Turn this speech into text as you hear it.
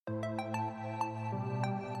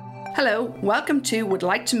Hello, welcome to Would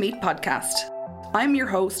Like to Meet podcast. I'm your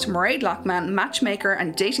host, Mairead Lockman, matchmaker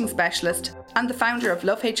and dating specialist, and the founder of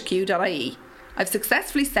lovehq.ie. I've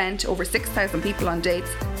successfully sent over 6,000 people on dates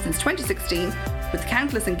since 2016, with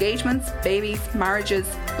countless engagements, babies, marriages,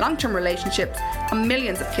 long-term relationships, and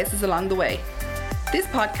millions of kisses along the way. This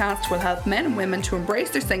podcast will help men and women to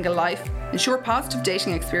embrace their single life, ensure positive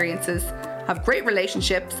dating experiences, have great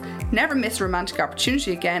relationships, never miss a romantic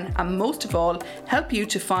opportunity again, and most of all, help you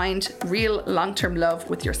to find real long-term love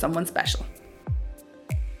with your someone special.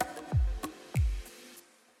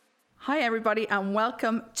 Hi everybody and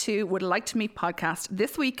welcome to Would Like to Meet podcast.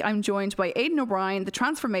 This week I'm joined by Aidan O'Brien, the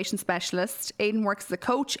transformation specialist. Aidan works as a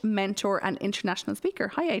coach, mentor and international speaker.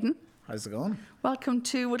 Hi Aidan. How's it going? Welcome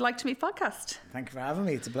to Would Like to Meet podcast. Thank you for having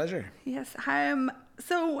me. It's a pleasure. Yes.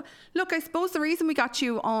 So, look, I suppose the reason we got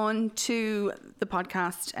you on to the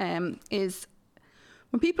podcast is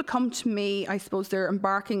when people come to me, I suppose they're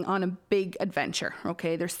embarking on a big adventure,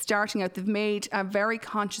 okay? They're starting out, they've made a very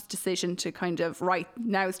conscious decision to kind of, right,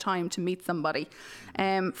 now's time to meet somebody.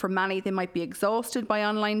 For many, they might be exhausted by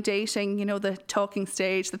online dating, you know, the talking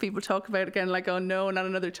stage that people talk about again, like, oh no, not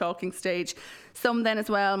another talking stage. Some then as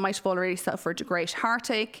well might have already suffered a great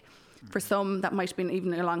heartache. For some, that might have been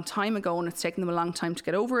even a long time ago and it's taken them a long time to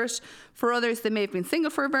get over it. For others, they may have been single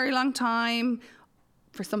for a very long time.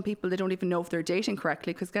 For some people, they don't even know if they're dating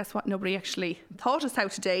correctly because guess what? Nobody actually taught us how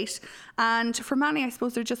to date. And for many, I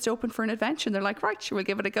suppose they're just open for an adventure. And they're like, right, sure, we'll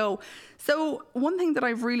give it a go. So one thing that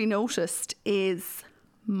I've really noticed is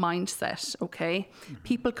mindset, okay? Mm-hmm.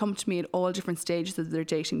 People come to me at all different stages of their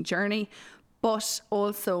dating journey, but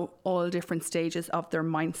also all different stages of their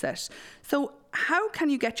mindset. So how can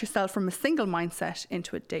you get yourself from a single mindset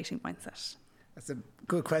into a dating mindset? That's a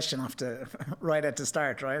good question right at the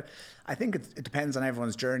start, right? I think it depends on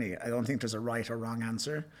everyone's journey. I don't think there's a right or wrong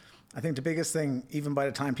answer. I think the biggest thing, even by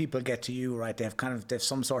the time people get to you, right, they've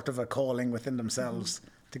some sort of a calling within themselves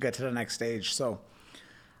to get to the next stage. So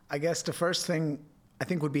I guess the first thing I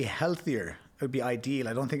think would be healthier. It would be ideal.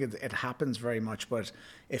 I don't think it happens very much, but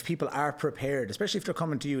if people are prepared, especially if they're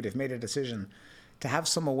coming to you, they've made a decision to have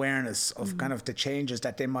some awareness of kind of the changes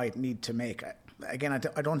that they might need to make. Again,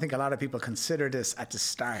 I don't think a lot of people consider this at the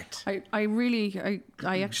start. I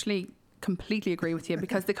actually completely agree with you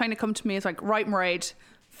because they kind of come to me as like, right, Mairead,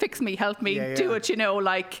 fix me, help me, do it, you know,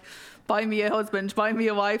 like buy me a husband, buy me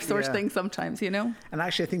a wife sort of thing sometimes, you know. And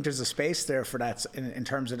actually I think there's a space there for that in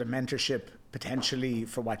terms of the mentorship potentially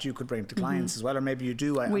for what you could bring to clients as well, or maybe you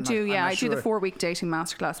do. I do the 4-week dating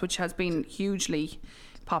masterclass, which has been hugely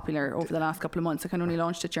popular over the last couple of months. I kind of only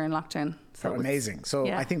launched it during lockdown. So amazing. So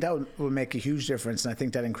I think that will make a huge difference, and I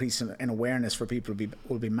think that increase in awareness for people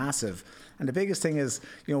will be massive. And the biggest thing is,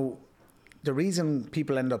 you know, the reason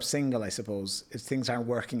people end up single, I suppose, is things aren't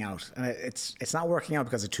working out, and it's not working out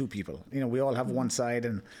because of two people. You know, we all have one side,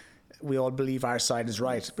 and we all believe our side is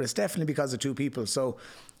right, but it's definitely because of two people. So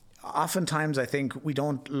oftentimes I think we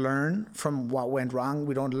don't learn from what went wrong.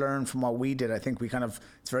 We don't learn from what we did. I think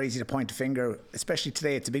it's very easy to point a finger, especially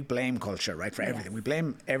today. It's a big blame culture, right, for everything. We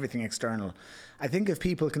blame everything external. I think if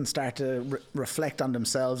people can start to reflect on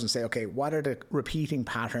themselves and say, okay, what are the repeating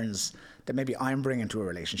patterns that maybe I'm bringing to a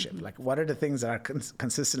relationship? Like, what are the things that are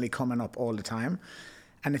consistently coming up all the time?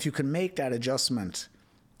 And if you can make that adjustment,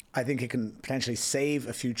 I think it can potentially save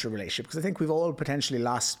a future relationship, because I think we've all potentially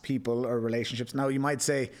lost people or relationships. Now, you might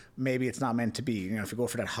say maybe it's not meant to be, you know, if you go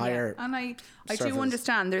for that higher. And I do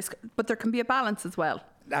understand but there can be a balance as well.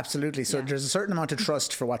 Absolutely. So there's a certain amount of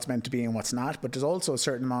trust for what's meant to be and what's not, but there's also a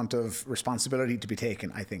certain amount of responsibility to be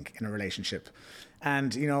taken, I think, in a relationship.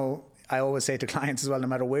 And, you know, I always say to clients as well, no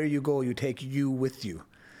matter where you go, you take you with you.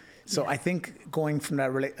 So I think going from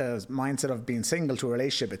that mindset of being single to a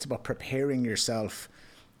relationship, it's about preparing yourself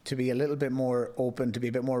to be a little bit more open, to be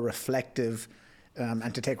a bit more reflective,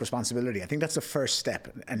 and to take responsibility. I think that's the first step.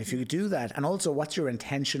 And if you do that, and also what's your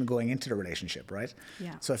intention going into the relationship, right?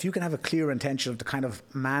 Yeah. So if you can have a clear intention of the kind of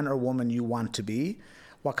man or woman you want to be,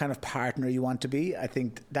 what kind of partner you want to be, I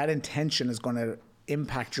think that intention is going to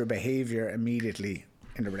impact your behavior immediately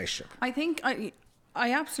in the relationship. I think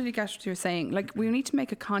I absolutely get what you're saying. Like, we need to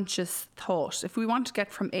make a conscious thought. If we want to get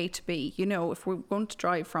from A to B, you know, if we're going to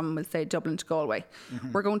drive from, let's say, Dublin to Galway,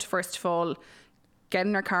 we're going to first of all get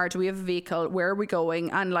in our car. Do we have a vehicle? Where are we going?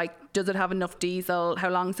 And like, does it have enough diesel? How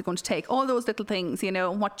long is it going to take? All those little things, you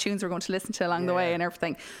know, and what tunes we're going to listen to along the way and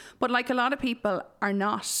everything. But like, a lot of people are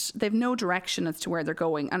not, they've no direction as to where they're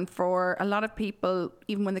going. And for a lot of people,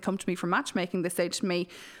 even when they come to me for matchmaking, they say to me,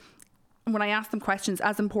 when I ask them questions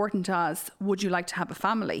as important as, would you like to have a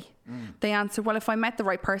family? They answer, well, if I met the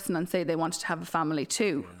right person and say they wanted to have a family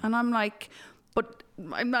too. And I'm like, but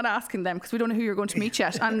I'm not asking them because we don't know who you're going to meet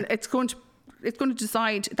yet. And it's going to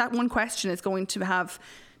decide, that one question is going to have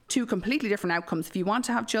two completely different outcomes. If you want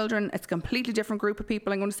to have children, it's a completely different group of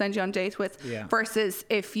people I'm going to send you on dates with, versus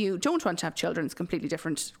if you don't want to have children, it's a completely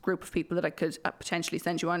different group of people that I could potentially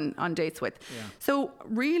send you on dates with. So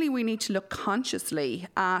really we need to look consciously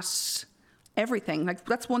at everything. Like,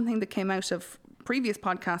 that's one thing that came out of previous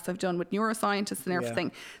podcasts I've done with neuroscientists and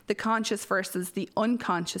everything, the conscious versus the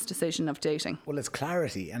unconscious decision of dating. Well, it's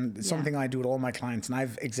clarity, and it's something I do with all my clients, and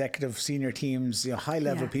I've executive senior teams, high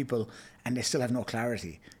level people, and they still have no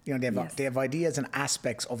clarity. They have ideas and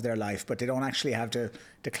aspects of their life, but they don't actually have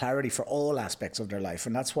the clarity for all aspects of their life.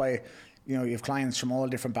 And that's why you have clients from all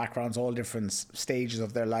different backgrounds, all different stages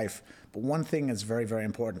of their life. But one thing is very, very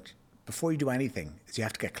important. Before you do anything, is you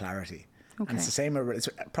have to get clarity. Okay. And it's the same. It's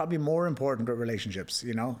probably more important with relationships,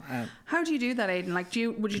 How do you do that, Aidan? Like,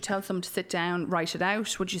 would you tell someone to sit down, write it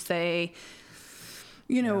out? Would you say,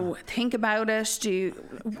 think about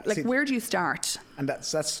it? Where do you start? And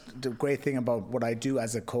that's the great thing about what I do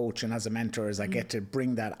as a coach and as a mentor, is I get to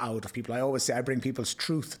bring that out of people. I always say I bring people's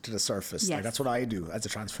truth to the surface. Yes. Like, that's what I do as a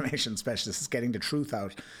transformation specialist, is getting the truth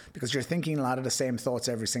out, because you're thinking a lot of the same thoughts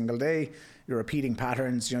every single day. You're repeating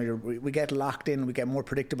patterns. We get locked in. We get more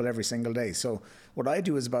predictable every single day. So what I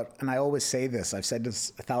do is and I always say this, I've said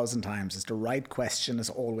this 1,000 times, is the right question is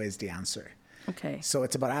always the answer. Okay. So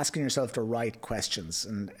it's about asking yourself the right questions,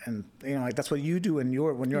 and that's what you do in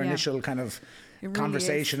your initial kind of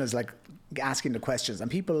conversation is like asking the questions,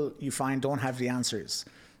 and people you find don't have the answers.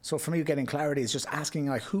 So for me, getting clarity is just asking,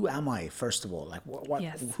 like, who am I, first of all? Like, what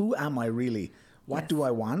who am I really? What do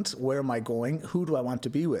I want? Where am I going? Who do I want to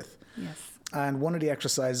be with? Yes. And one of the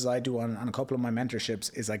exercises I do on a couple of my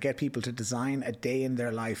mentorships is I get people to design a day in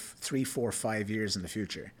their life 3, 4, 5 years in the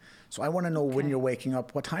future. So I want to know when you're waking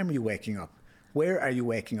up, what time are you waking up? Where are you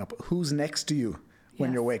waking up? Who's next to you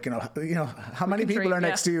when you're waking up? How many people are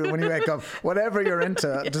next to you when you wake up? Whatever you're into,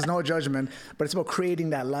 there's no judgment. But it's about creating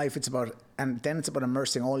that life. It's about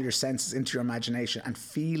immersing all your senses into your imagination and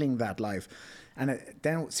feeling that life. And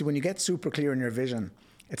when you get super clear in your vision,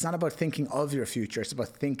 it's not about thinking of your future, it's about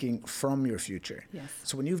thinking from your future. Yes.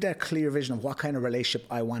 So when you have that clear vision of what kind of relationship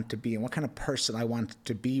I want to be and what kind of person I want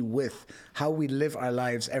to be with, how we live our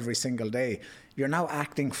lives every single day, you're now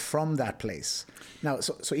acting from that place. Now,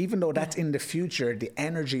 so even though that's in the future, the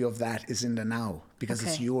energy of that is in the now, because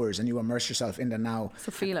it's yours, and you immerse yourself in the now.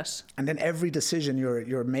 So feel it. And then every decision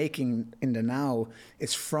you're making in the now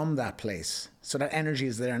is from that place. So that energy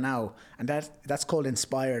is there now, and that's called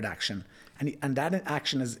inspired action. And that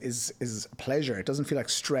action is pleasure. It doesn't feel like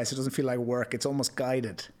stress. It doesn't feel like work. It's almost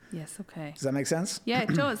guided. Yes, okay. Does that make sense? Yeah,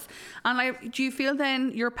 it does. And do you feel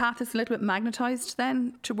then your path is a little bit magnetized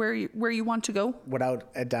then to where you want to go? Without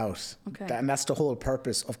a doubt. Okay. And that's the whole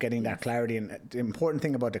purpose of getting that clarity. And the important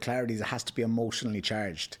thing about the clarity is it has to be emotionally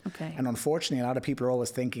charged. Okay. And unfortunately, a lot of people are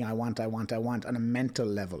always thinking, I want on a mental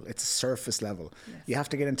level. It's a surface level. Yes. You have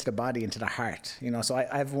to get into the body, into the heart. So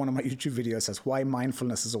I have one of my YouTube videos says, why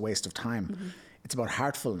mindfulness is a waste of time. Mm-hmm. It's about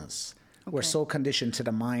heartfulness. Okay. We're so conditioned to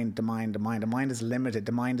the mind. The mind is limited.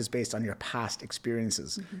 The mind is based on your past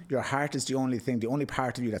experiences. Mm-hmm. Your heart is the only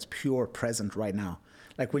part of you that's pure present right now.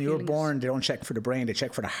 Like when you're born, they don't check for the brain, they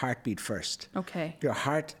check for the heartbeat first. Okay. Your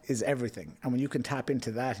heart is everything. And when you can tap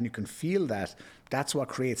into that and you can feel that, that's what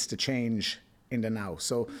creates the change in the now.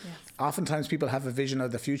 So oftentimes people have a vision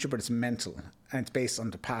of the future, but it's mental and it's based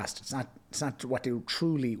on the past. It's not what they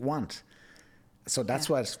truly want. So that's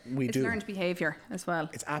what we do. It's learned behaviour as well.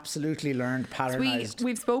 It's absolutely learned, patternized. So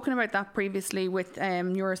we've spoken about that previously with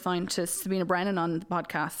neuroscientist Sabina Brennan on the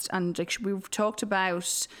podcast, and we've talked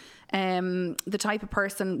about the type of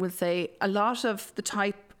person, we'll say, a lot of the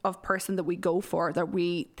type of person that we go for, that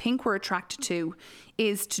we think we're attracted to,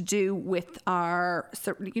 is to do with our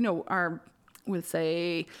we'll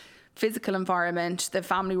say, physical environment, the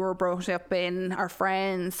family we're brought up in, our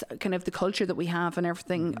friends, kind of the culture that we have and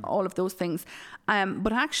everything, all of those things.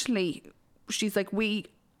 But actually, she's like, we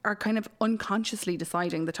are kind of unconsciously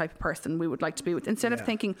deciding the type of person we would like to be with, instead of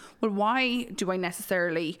thinking, well, why do I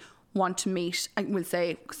necessarily want to meet, I will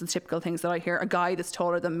say, because the typical things that I hear, a guy that's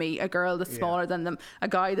taller than me, a girl that's smaller than them, a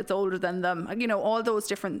guy that's older than them, all those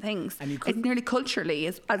different things. And it's nearly culturally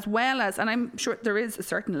as well as, and I'm sure there is a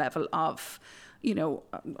certain level of,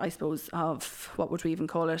 I suppose, of what would we even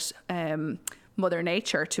call it, mother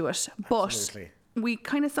nature to it. Absolutely. But we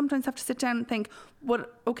kind of sometimes have to sit down and think,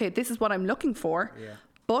 this is what I'm looking for,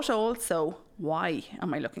 but also, why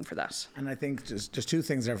am I looking for that? And I think just two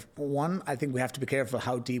things there. One, I think we have to be careful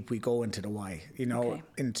how deep we go into the why,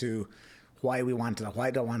 into why we want it. Why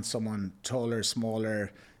do I want someone taller,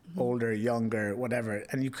 smaller, older, younger, whatever.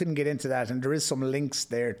 And you couldn't get into that. And there is some links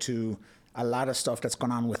there to a lot of stuff that's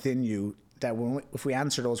going on within you that if we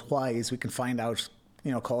answer those whys, we can find out,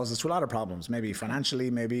 causes to a lot of problems, maybe financially,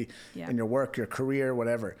 maybe in your work, your career,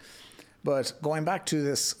 whatever. But going back to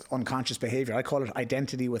this unconscious behavior, I call it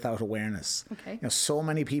identity without awareness. Okay. So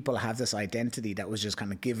many people have this identity that was just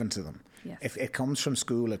kind of given to them. Yes. If it comes from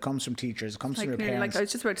school, it comes from teachers, it comes from your parents. I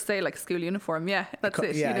was just about to say, school uniform. Yeah, that's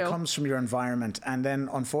it. Yeah, it comes from your environment. And then,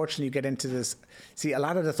 unfortunately, you get into this. See, a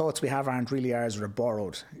lot of the thoughts we have aren't really ours. They're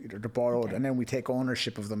borrowed. They're borrowed. Okay. And then we take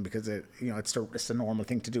ownership of them because it's the normal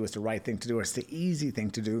thing to do. It's the right thing to do. Or it's the easy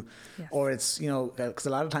thing to do. Yes. Or it's, because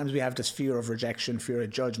a lot of times we have this fear of rejection, fear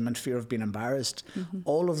of judgment, fear of being embarrassed. Mm-hmm.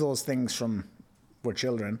 All of those things from we're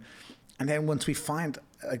children. And then once we find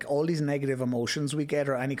all these negative emotions we get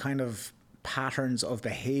or any kind of patterns of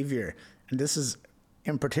behavior, and this is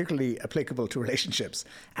in particularly applicable to relationships,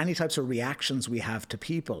 any types of reactions we have to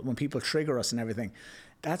people, when people trigger us and everything,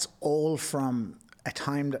 that's all from a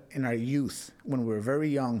time in our youth when we were very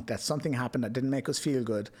young that something happened that didn't make us feel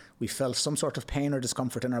good. We felt some sort of pain or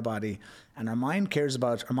discomfort in our body, and our mind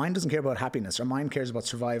doesn't care about happiness. Our mind cares about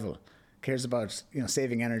survival, cares about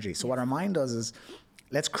saving energy. So what our mind does is,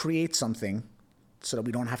 let's create something so that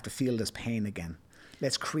we don't have to feel this pain again.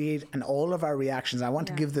 Let's create, and all of our reactions, I want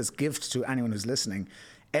to give this gift to anyone who's listening.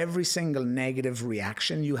 Every single negative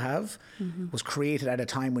reaction you have was created at a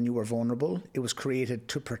time when you were vulnerable. It was created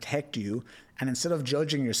to protect you. And instead of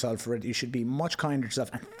judging yourself for it, you should be much kinder to yourself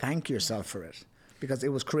and thank yourself for it, because it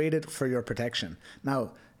was created for your protection.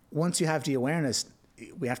 Now, once you have the awareness,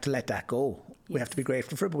 we have to let that go. Yes. We have to be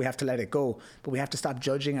grateful for it, but we have to let it go. But we have to stop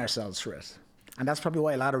judging ourselves for it. And that's probably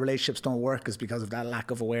why a lot of relationships don't work, is because of that lack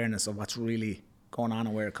of awareness of what's really going on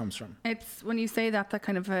and where it comes from. It's when you say that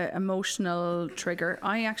kind of a emotional trigger.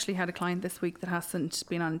 I actually had a client this week that hasn't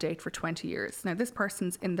been on a date for 20 years. Now, this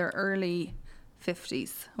person's in their early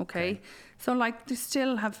 50s, okay? So they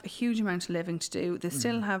still have a huge amount of living to do. They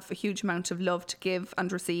still have a huge amount of love to give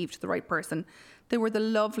and receive to the right person. They were the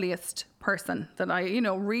loveliest person that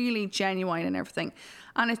really genuine and everything.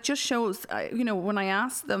 And it just shows, when I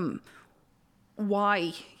asked them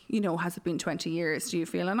why, has it been 20 years, do you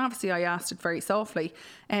feel? And obviously I asked it very softly.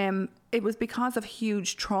 It was because of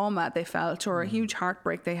huge trauma they felt, or a huge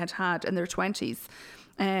heartbreak they had in their 20s.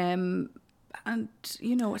 And,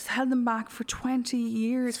 it's held them back for 20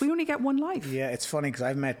 years. We only get one life. Yeah, it's funny because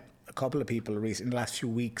I've met a couple of people in the last few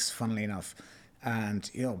weeks, funnily enough. And,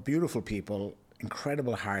 beautiful people,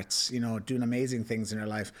 incredible hearts, doing amazing things in their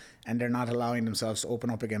life. And they're not allowing themselves to open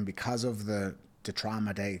up again because of the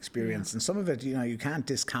trauma they experience. And some of it, you can't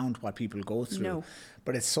discount what people go through. No.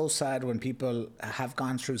 But it's so sad when people have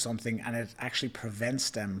gone through something and it actually prevents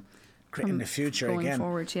them in the future going again.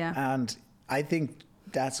 Forward, yeah. And I think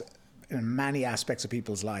that's in many aspects of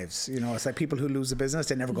people's lives. It's like people who lose a business,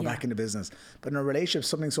 they never go back into business. But in a relationship,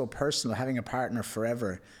 something so personal, having a partner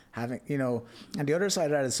forever, and the other side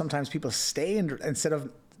of that is sometimes people stay instead of,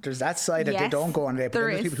 there's that side that they don't go on a date, but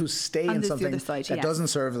there's people who stay in something that doesn't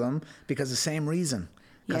serve them because of the same reason.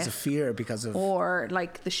 Because of fear, because of... Or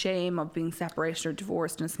the shame of being separated or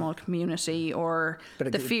divorced in a small community, or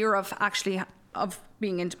the fear of actually of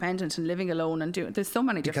being independent and living alone and there's so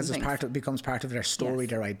many different things. Because it becomes part of their story,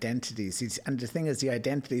 their identities. And the thing is, the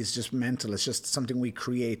identity is just mental. It's just something we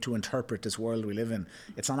create to interpret this world we live in.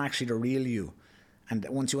 It's not actually the real you. And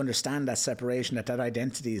once you understand that separation, that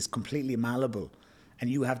identity is completely malleable, and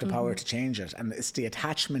you have the power to change it. And it's the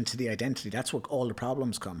attachment to the identity. That's where all the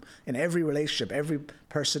problems come. In every relationship, every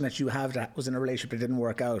person that you have that was in a relationship that didn't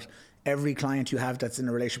work out, every client you have that's in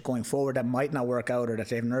a relationship going forward that might not work out or that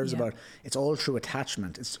they have nerves about, it's all through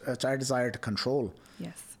attachment. It's our desire to control.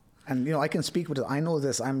 Yes. And, I can speak with it. I know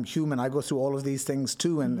this. I'm human. I go through all of these things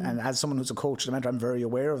too. And as someone who's a coach and a mentor, I'm very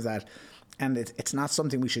aware of that. And it's not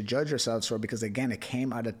something we should judge ourselves for, because again,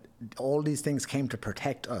 all these things came to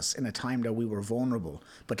protect us in a time that we were vulnerable,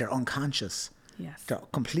 but they're unconscious. Yes. They're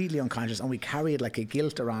completely unconscious, and we carry it like a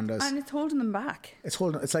guilt around us. And it's holding them back. It's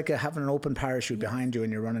like having an open parachute behind you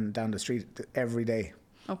and you're running down the street every day.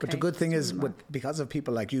 Okay. But the good thing is, because of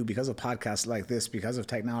people like you, because of podcasts like this, because of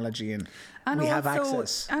technology, and we have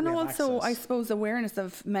access. And also, I suppose, awareness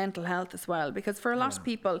of mental health as well. Because for a lot of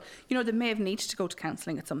people, they may have needed to go to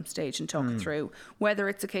counselling at some stage and talk it through. Whether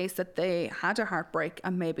it's a case that they had a heartbreak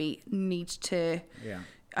and maybe need to,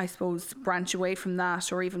 I suppose, branch away from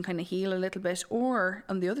that, or even kind of heal a little bit. Or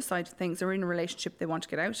on the other side of things, they're in a relationship they want to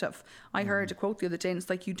get out of. I heard a quote the other day, and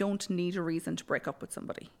it's like, you don't need a reason to break up with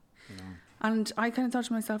somebody. And I kind of thought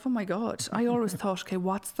to myself, oh my God, I always thought, okay,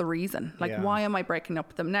 what's the reason? Like, why am I breaking up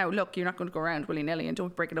with them? Now, look, you're not going to go around willy-nilly and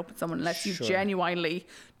don't break it up with someone unless you genuinely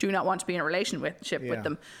do not want to be in a relationship with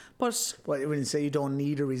them. But well, when you say you don't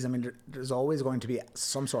need a reason, I mean, there's always going to be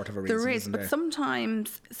some sort of a reason. There is, but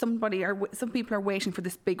sometimes some people are waiting for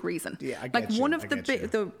this big reason. Yeah, I get like you, one of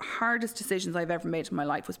the hardest decisions I've ever made in my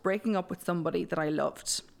life was breaking up with somebody that I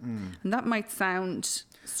loved. And that might sound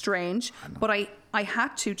strange, but I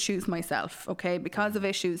had to choose myself, okay, because of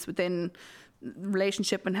issues within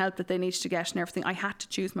relationship and help that they needed to get and everything. I had to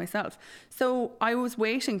choose myself. So I was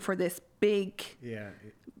waiting for this big,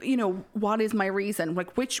 you know, what is my reason?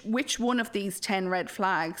 Like which one of these 10 red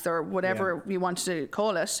flags or whatever you want to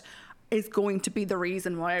call it is going to be the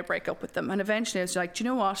reason why I break up with them. And eventually I was like, do you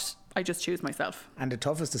know what? I just choose myself. And the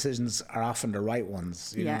toughest decisions are often the right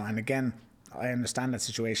ones, you know. And again, I understand that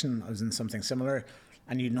situation. I was in something similar,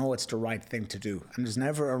 and you know it's the right thing to do. And there's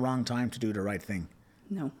never a wrong time to do the right thing.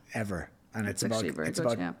 No. Ever. And it's about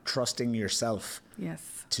good, trusting yourself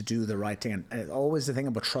yes. to do the right thing. And it's always the thing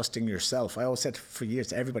about trusting yourself. I always said for years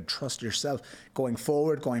to everybody, trust yourself. Going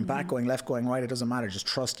forward, going back, going left, going right, it doesn't matter. Just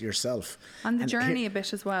trust yourself. And the journey a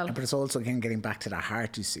bit as well. But it's also, again, getting back to the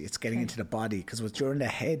heart, you see. It's getting into the body. Because what's during the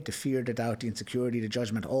head, the fear, the doubt, the insecurity, the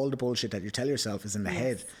judgment, all the bullshit that you tell yourself is in the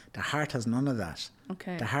head. The heart has none of that.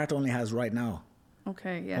 Okay. The heart only has right now.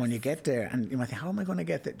 Okay, yes. When you get there, and you might think, how am I going to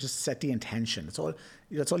get there? Just set the intention. That's all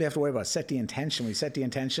you have to worry about. Set the intention. When you set the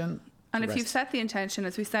intention. And if you've set the intention,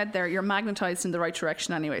 as we said there, you're magnetised in the right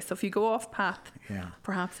direction anyway. So if you go off path,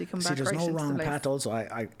 perhaps you come back right into the there's no wrong place. path also.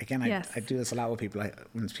 I do this a lot with people.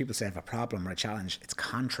 When people say I have a problem or a challenge, it's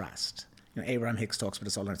contrast. You know, Abraham Hicks talks about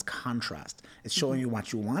this all the time. It's contrast. It's showing you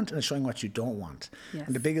what you want and it's showing what you don't want. Yes.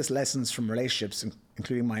 And the biggest lessons from relationships,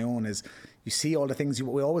 including my own, is you see all the things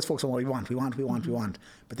we always focus on what we want.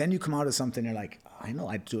 But then you come out of something, you're like, I know,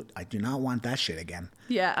 I do not want that shit again.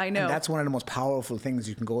 Yeah, I know. And that's one of the most powerful things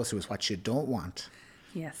you can go through is what you don't want.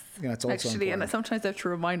 Yes. You know, it's also actually, important. and sometimes I have to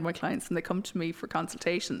remind my clients when they come to me for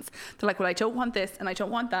consultations. They're like, well, I don't want this and I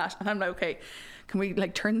don't want that. And I'm like, okay, can we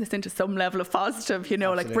like turn this into some level of positive, you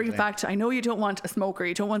know, like bring it back to, I know you don't want a smoker,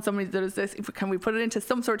 you don't want somebody that does this. Can we put it into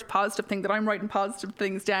some sort of positive thing that I'm writing positive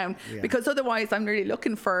things down? Because otherwise I'm really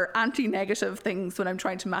looking for anti-negative things when I'm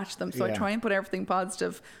trying to match them. So I try and put everything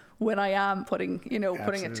positive when I am putting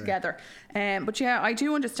it together. But yeah, I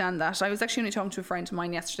do understand that. I was actually only talking to a friend of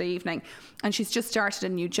mine yesterday evening, and she's just started a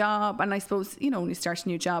new job. And I suppose, you know, when you start a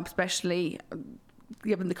new job, especially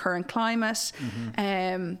given the current climate,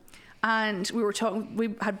 and we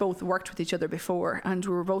had both worked with each other before, and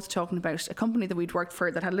we were both talking about a company that we'd worked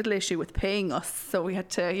for that had a little issue with paying us. So we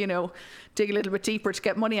had to, you know, dig a little bit deeper to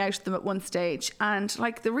get money out of them at one stage. And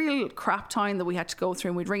like the real crap time that we had to go through,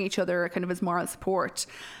 and we'd ring each other kind of as moral support.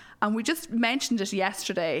 And we just mentioned it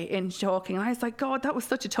yesterday in talking. And I was like, God, that was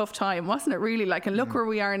such a tough time, wasn't it really? Like, and look where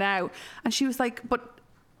we are now. And she was like, but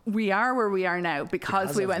we are where we are now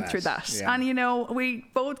because we went through that. Yeah. And, you know, we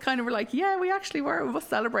both kind of were like, yeah, we actually were. We must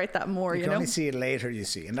celebrate that more, you know? You can only see it later, you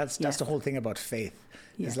see. And that's the whole thing about faith.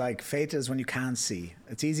 It's like faith is when you can't see.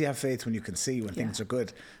 It's easy to have faith when you can see, when things are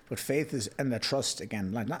good. But faith is, and the trust,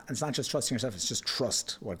 again, like it's not just trusting yourself, it's just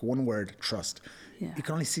trust. Like one word, trust. Yeah. You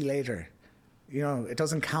can only see later. You know, it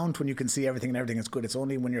doesn't count when you can see everything and everything is good. It's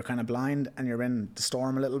only when you're kind of blind and you're in the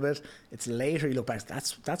storm a little bit. It's later you look back.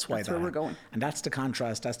 That's why that's where we're going. And that's the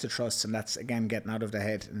contrast. That's the trust, and that's again getting out of the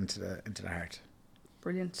head and into the heart.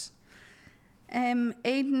 Brilliant.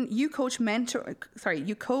 Aidan, you coach, mentor,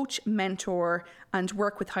 and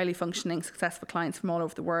work with highly functioning, successful clients from all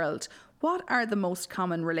over the world. What are the most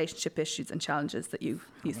common relationship issues and challenges that you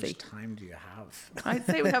see? How much time do you have? I'd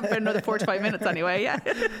say we have about another 45 minutes anyway, yeah.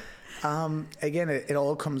 Again, it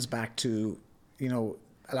all comes back to, you know,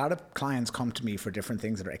 a lot of clients come to me for different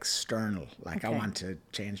things that are external. Like I want to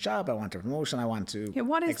change job, I want a promotion, I want to... Yeah,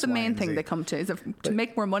 what is the main thing they come to? Is it to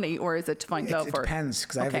make more money or is it to find love? It depends,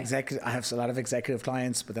 because I have a lot of executive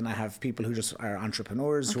clients, but then I have people who just are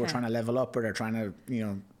entrepreneurs who are trying to level up, or they're trying to, you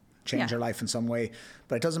know, change their life in some way.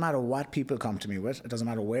 But it doesn't matter what people come to me with. It doesn't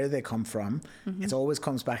matter where they come from. It always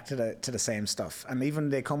comes back to the same stuff. And even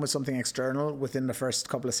they come with something external within the first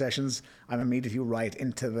couple of sessions, I'm immediately right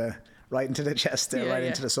into the chest there,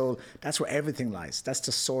 into the soul. That's where everything lies. That's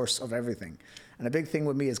the source of everything. And a big thing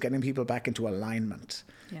with me is getting people back into alignment.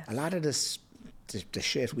 Yes. A lot of this, the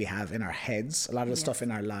shit we have in our heads, a lot of the stuff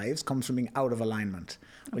in our lives comes from being out of alignment.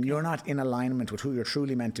 When you're not in alignment with who you're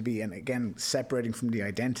truly meant to be, and again, separating from the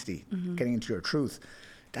identity, getting into your truth,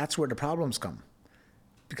 that's where the problems come.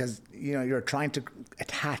 because you're trying to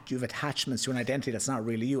you have attachments to an identity that's not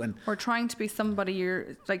really you, and or trying to be somebody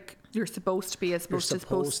you're supposed to be as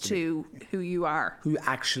opposed to who you are, who you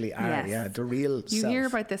actually are. Yes. Yeah, the real you self. hear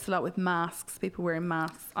about this a lot with masks, people wearing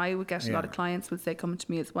masks. I would get a lot of clients would say come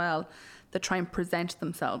to me as well that try and present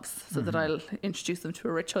themselves so that I'll introduce them to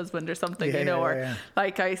a rich husband or something, or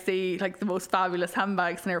like I see like the most fabulous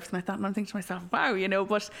handbags and everything like that, and I'm thinking to myself, wow,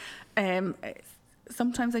 but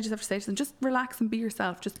sometimes I just have to say to them, just relax and be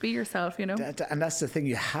yourself. Just be yourself, And that's the thing,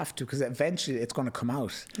 you have to, because eventually it's going to come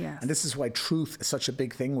out. Yes. And this is why truth is such a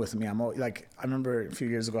big thing with me. I remember a few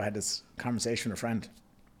years ago I had this conversation with a friend.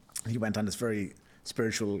 He went on this very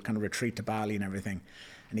spiritual kind of retreat to Bali and everything.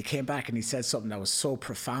 And he came back and he said something that was so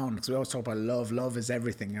profound, because we always talk about love. Love is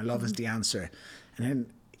everything. Love is the answer. And then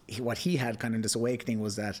what he had kind of this awakening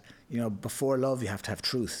was that, before love, you have to have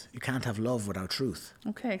truth. You can't have love without truth.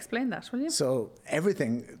 Okay, explain that, will you? So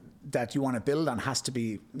everything that you want to build on has to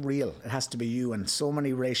be real. It has to be you. And so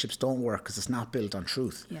many relationships don't work because it's not built on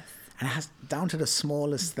truth. Yes. And it has down to the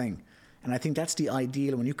smallest thing. And I think that's the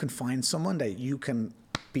ideal, when you can find someone that you can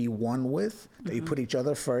be one with, that you put each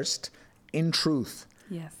other first in truth.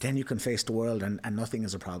 Yes. Then you can face the world and nothing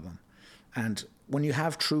is a problem. And when you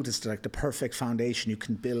have truth, it's like the perfect foundation. You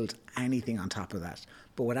can build anything on top of that.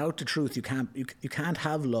 But without the truth, you can't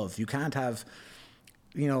have love. You can't have,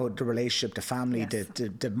 the relationship, the family,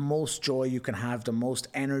 the most joy you can have, the most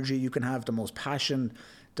energy you can have, the most passion,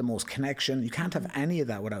 the most connection. You can't have any of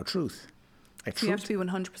that without truth. So you have to be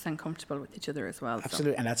 100% comfortable with each other as well.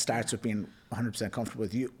 Absolutely, and that starts with being 100% comfortable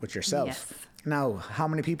with yourself. Yes. Now, how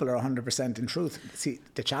many people are 100% in truth? See,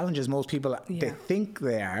 the challenge is most people, they think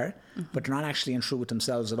they are, but they're not actually in truth with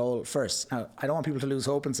themselves at all first. Now, I don't want people to lose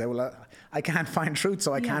hope and say, well, I can't find truth,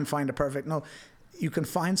 so I can't find a perfect... No, you can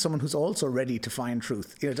find someone who's also ready to find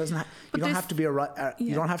truth. It doesn't. You don't have to be.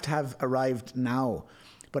 You don't have to have arrived now.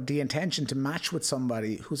 But the intention to match with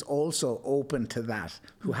somebody who's also open to that,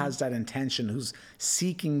 who has that intention, who's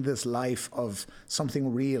seeking this life of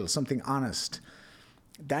something real, something honest,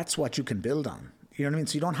 that's what you can build on. You know what I mean?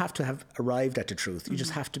 So you don't have to have arrived at the truth. You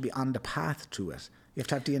just have to be on the path to it. You have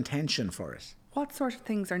to have the intention for it. What sort of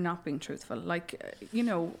things are not being truthful? Like,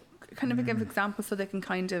 kind of give examples so they can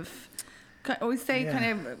kind of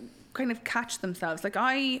catch themselves. Like,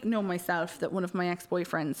 I know myself that one of my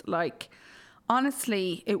ex-boyfriends, like,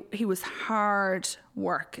 honestly, he was hard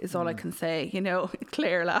work is all I can say.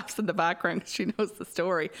 Claire laughs in the background because she knows the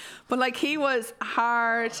story. But like, he was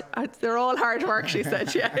hard. They're all hard work, she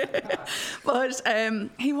said. Yeah. But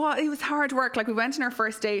he was hard work. Like, we went on our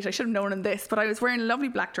first date. I should have known him this, but I was wearing a lovely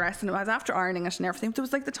black dress and I was after ironing it and everything. There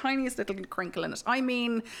was like the tiniest little crinkle in it. I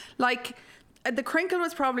mean, like, the crinkle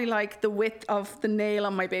was probably like the width of the nail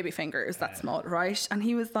on my baby finger. It was that small, right? And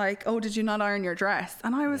he was like, oh, did you not iron your dress?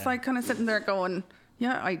 And I was like kind of sitting there going,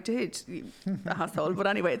 yeah, I did, you asshole. But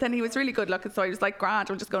anyway, then he was really good looking, so I was like, grand,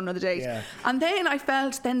 we'll just go on another date. Yeah. And then I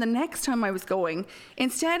felt the next time I was going,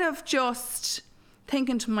 instead of just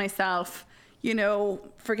thinking to myself,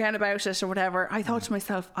 forget about it or whatever, I thought to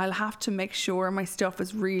myself, I'll have to make sure my stuff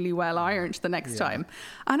is really well ironed the next time.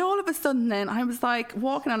 And all of a sudden then I was like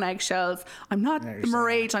walking on eggshells. I'm not the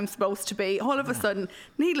married I'm supposed to be. All of a sudden,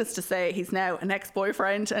 needless to say, he's now an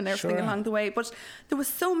ex-boyfriend and everything along the way. But there was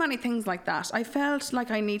so many things like that. I felt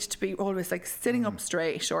like I needed to be always like sitting up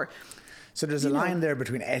straight or... So there's a line there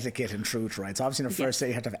between etiquette and truth, right? So obviously in the first day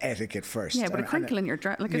you have to have etiquette first. Yeah, but a crinkle in your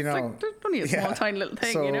dress, like, it's like only a small tiny little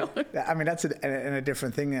thing, so, I mean, that's a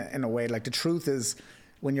different thing in a way. Like, the truth is,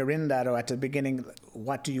 when you're in that, or at the beginning,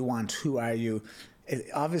 what do you want? Who are you?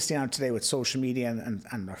 Obviously now today with social media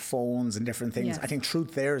and our phones and different things, I think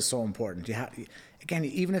truth there is so important. You have, again,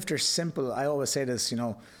 even if they're simple, I always say this,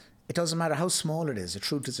 it doesn't matter how small it is. A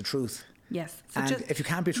truth is a truth. Yes. So and if you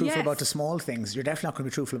can't be truthful about the small things, you're definitely not going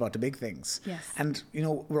to be truthful about the big things. Yes. And,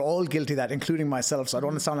 we're all guilty of that, including myself. So I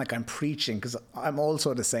don't want to sound like I'm preaching, because I'm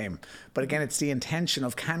also the same. But again, it's the intention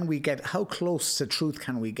of how close to truth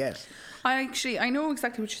can we get? I know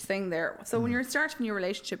exactly what you're saying there. So when you're starting a new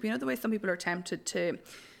relationship, the way some people are tempted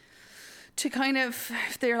to kind of,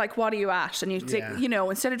 they're like, what are you at? And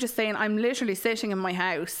instead of just saying, I'm literally sitting in my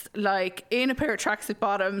house, like in a pair of tracksuit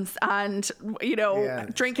bottoms and,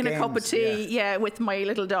 drinking a cup of tea, with my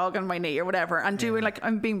little dog on my knee or whatever, and doing like,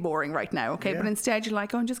 I'm being boring right now, okay? But instead you're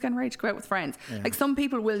like, oh, I'm just getting ready to go out with friends. Like, some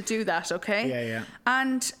people will do that, okay?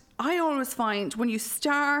 And I always find when you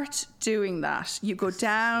start doing that, you go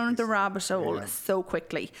down the rabbit hole so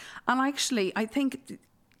quickly. And actually, I think...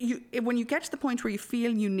 when you get to the point where you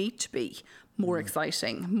feel you need to be more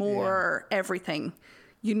exciting, more everything,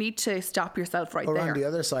 you need to stop yourself right or there. on the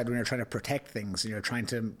other side, when you're trying to protect things and you're trying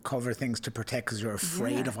to cover things to protect because you're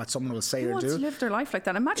afraid of what someone will say Who or wants do. to live their life like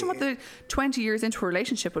that? Imagine what the 20 years into a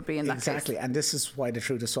relationship would be in that Exactly. case. And this is why the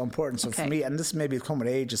truth is so important. So for me, and this maybe come with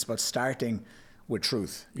age, it's about starting with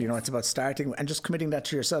truth. You know, it's about starting and just committing that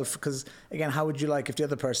to yourself. Because again, how would you like if the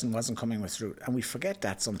other person wasn't coming with truth? And we forget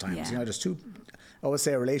that sometimes. Yeah. You know, I always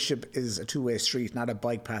say a relationship is a two-way street, not a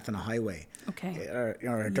bike path and a highway. Okay.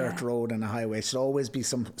 Or a dirt road and a highway. It should always be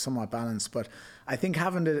somewhat balanced. But I think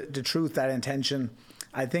having the truth, that intention,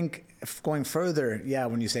 I think going further,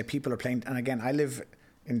 when you say people are playing, and again, I live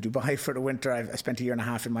in Dubai for the winter. I spent a year and a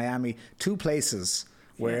half in Miami, two places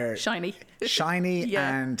where shiny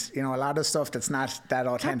and you know, a lot of stuff that's not that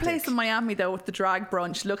authentic. That place in Miami though with the drag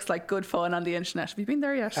brunch looks like good fun on the internet. Have you been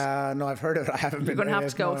there yet? No, I've heard of it. I haven't been. You're going to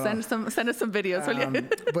have to go. No. Send us some videos, will you?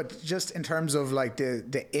 But just in terms of like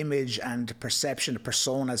the image and perception, the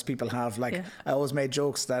personas people have, like I always made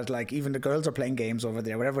jokes that like even the girls are playing games over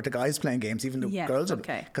there. Whatever the guys playing games, even the girls are.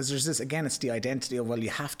 Because there's this, again, it's the identity of, well,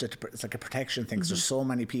 you have to. It's like a protection thing. Because there's so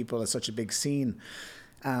many people. It's such a big scene.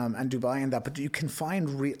 And Dubai and that, but you can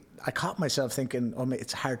find I caught myself thinking,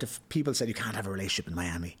 it's hard to. People said you can't have a relationship in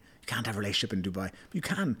Miami, you can't have a relationship in Dubai. You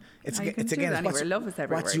can. It's again, love is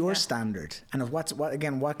everywhere. What's your standard? And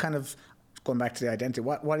what kind of, going back to the identity?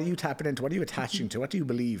 What are you tapping into? What are you attaching to? What do you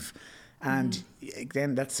believe? And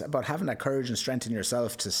then that's about having that courage and strength in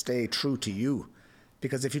yourself to stay true to you.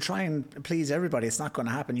 Because if you try and please everybody, it's not going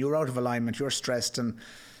to happen. You're out of alignment. You're stressed and.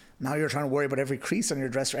 Now you're trying to worry about every crease on your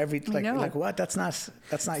dress or like what? That's not so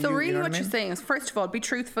you. So really, you know what you're saying is, first of all, be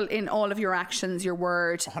truthful in all of your actions, your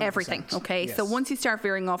word, everything. Okay. Yes. So once you start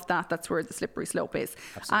veering off that, that's where the slippery slope is.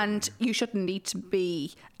 Absolutely. And you shouldn't need to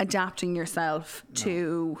be adapting yourself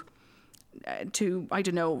to I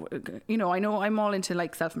don't know, you know, I know I'm all into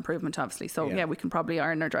like self-improvement, obviously. So we can probably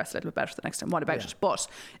iron our dress a little bit better the next time. What about it? But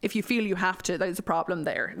if you feel you have to, there's a problem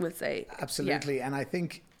there. We'll say absolutely. And I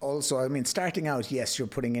think. Also, I mean, starting out, yes, you're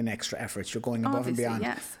putting in extra efforts. You're going above and beyond.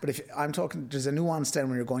 Yes. But if I'm talking, there's a nuance then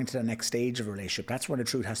when you're going to the next stage of a relationship. That's when the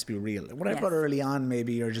truth has to be real. What about early on,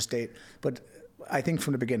 maybe you're just date. But I think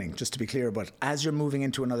from the beginning, just to be clear, but as you're moving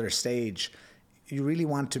into another stage, you really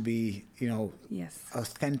want to be, you know,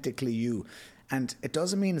 authentically you. And it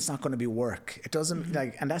doesn't mean it's not going to be work. It doesn't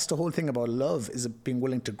and that's the whole thing about love, is being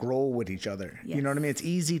willing to grow with each other. Yes. You know what I mean? It's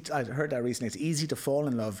easy. I heard that recently. It's easy to fall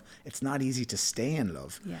in love. It's not easy to stay in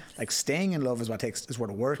love. Yes. Like staying in love is where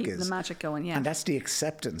the work is. Keep the magic going. Yeah. And that's the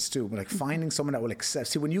acceptance too. Like finding someone that will accept.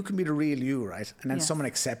 See, when you can be the real you, right? And then someone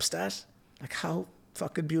accepts that. Like how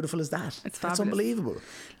fucking beautiful is that? It's unbelievable.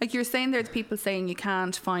 Like you're saying, there's people saying you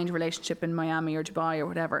can't find a relationship in Miami or Dubai or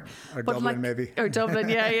whatever, or Dublin maybe, or Dublin.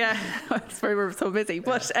 That's why we're so busy.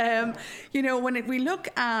 But you know, when we look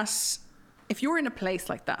at, if you're in a place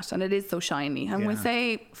like that and it is so shiny, and we'll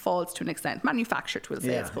say false to an extent, manufactured, we'll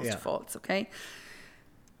say, as opposed to false. Okay.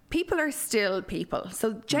 People are still people.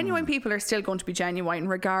 So genuine people are still going to be genuine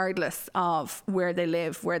regardless of where they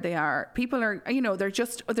live, where they are. People are, you know,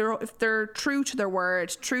 if they're true to their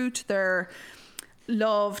word, true to their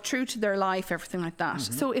love, true to their life, everything like that.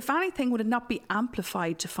 So if anything, would it not be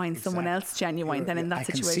amplified to find someone else genuine then in that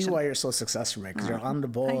situation? I can see why you're so successful, because you're on the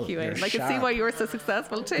ball. Thank you, Aidan. I can see why you're so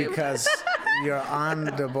successful too. Because you're on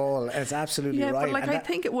the ball. It's absolutely right. But I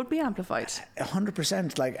think it would be amplified.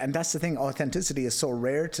 100%. And that's the thing. Authenticity is so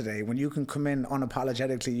rare today. When you can come in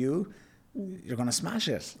unapologetically you're going to smash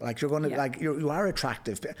it. Like you're going to you are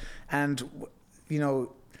attractive, and you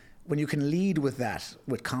know, when you can lead with that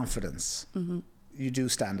with confidence. You do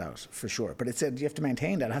stand out for sure, but you have to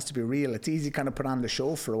maintain that. It has to be real. It's easy to kind of put on the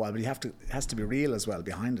show for a while, but it has to be real as well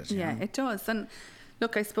behind it. Yeah, it does. And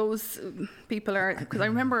look, I suppose people are, because I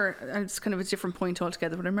remember, it's kind of a different point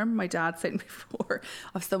altogether, but I remember my dad saying before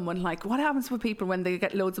of someone like, what happens with people when they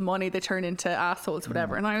get loads of money, they turn into assholes,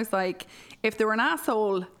 whatever. And I was like, if they were an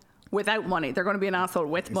asshole without money, they're going to be an asshole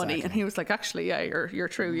with money. And he was like, actually, you're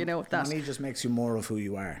true, you know that. Money just makes you more of who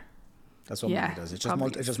you are. That's what money does. It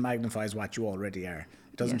just magnifies what you already are.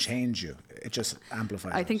 It doesn't change you. It just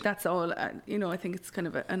amplifies. I think that's all. You know, I think it's kind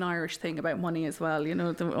of an Irish thing about money as well. You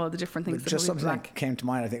know, all the different things. Just something that came to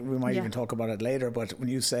mind. I think we might even talk about it later. But when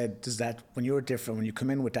you said, when you're different, when you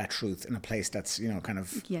come in with that truth in a place that's, you know, kind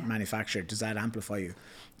of manufactured, does that amplify you?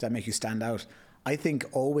 Does that make you stand out? I think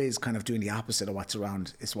always kind of doing the opposite of what's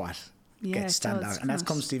around is what gets stand out, and that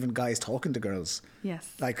comes to even guys talking to girls. Yes,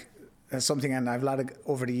 like. That's something, and I've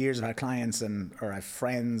over the years I've had clients or I have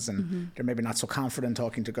friends, and they're maybe not so confident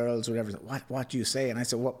talking to girls or whatever. What do you say? And I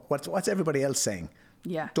said, what's everybody else saying?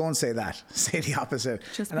 Yeah. Don't say that. Say the opposite.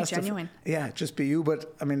 Just be genuine. Just be you.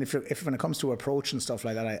 But I mean, if when it comes to approach and stuff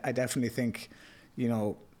like that, I definitely think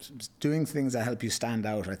doing things that help you stand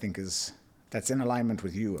out, I think that's in alignment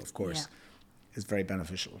with you, of course, is very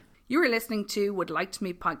beneficial. You are listening to Would Like to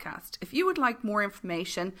Meet podcast. If you would like more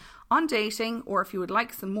information on dating, or if you would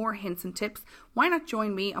like some more hints and tips, why not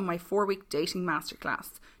join me on my 4-week dating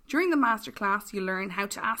masterclass? During the masterclass, you learn how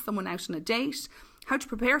to ask someone out on a date, how to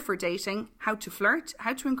prepare for dating, how to flirt,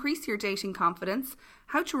 how to increase your dating confidence,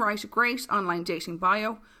 how to write a great online dating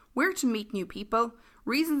bio, where to meet new people,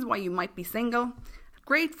 reasons why you might be single,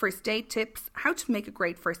 great first date tips, how to make a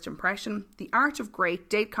great first impression, the art of great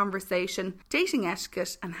date conversation, dating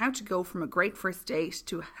etiquette, and how to go from a great first date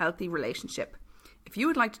to a healthy relationship. If you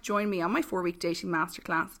would like to join me on my 4-week dating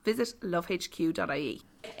masterclass, visit lovehq.ie.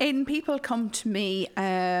 Aidan, people come to me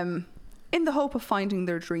in the hope of finding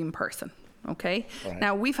their dream person. Okay. Right.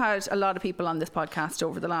 Now, we've had a lot of people on this podcast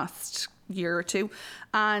over the last year or two,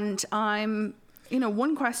 and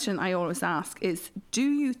one question I always ask is, do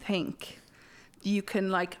you think you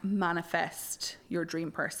can manifest your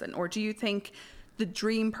dream person, or do you think the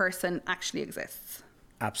dream person actually exists?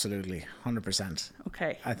 Absolutely, 100%.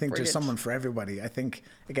 Okay. I think there's someone for everybody. I think,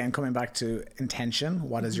 again, coming back to intention,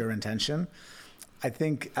 what is your intention? I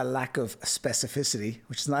think a lack of specificity,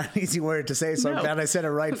 which is not an easy word to say, so I'm glad I said it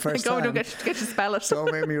right first time. Don't get to spell it.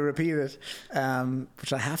 Don't make me repeat it,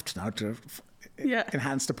 which I have to now to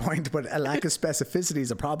enhance the point. But a lack of specificity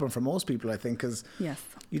is a problem for most people, I think, because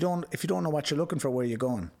if you don't know what you're looking for, where you're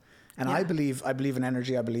going. And I believe in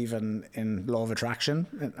energy. I believe in law of attraction,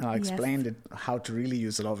 and I explained how to really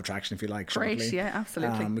use the law of attraction, if you like. Great, shortly. yeah,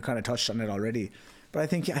 absolutely. We kind of touched on it already. But I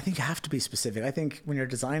think you have to be specific. I think when you're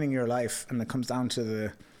designing your life, and it comes down to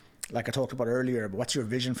like I talked about earlier, what's your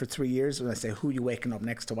vision for 3 years? When I say who you waking up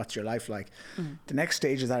next to, what's your life like? The next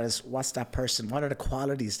stage of that is, what's that person? What are the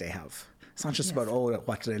qualities they have? It's not just about,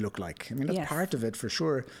 what do they look like? I mean, that's part of it for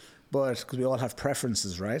sure, but because we all have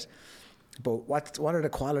preferences, right? But what are the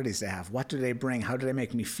qualities they have? What do they bring? How do they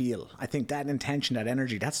make me feel? I think that intention, that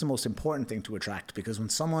energy, that's the most important thing to attract, because when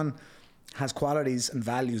someone has qualities and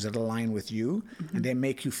values that align with you, and they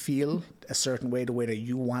make you feel a certain way, the way that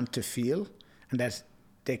you want to feel, and that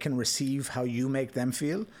they can receive how you make them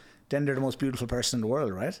feel, then they're the most beautiful person in the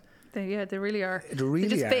world, right? They really are. They really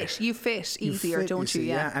just fit. You fit easier, don't you?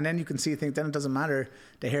 Yeah. And then you can think then it doesn't matter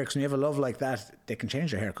the hair, because when you have a love like that, they can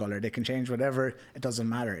change their hair color, they can change whatever. It doesn't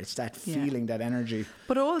matter. It's that feeling, that energy.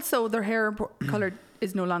 But also their hair color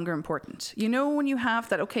is no longer important. When you have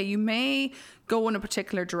that, okay, you may go in a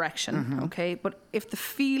particular direction, okay, but if the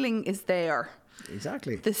feeling is there.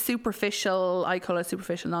 Exactly. The superficial, I call it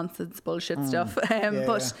superficial nonsense bullshit stuff.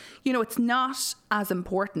 But it's not as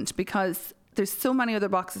important, because there's so many other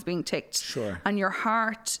boxes being ticked. Sure. And your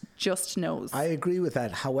heart just knows. I agree with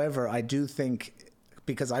that. However, I do think,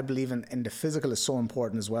 because I believe in the physical is so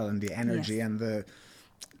important as well, and the energy and the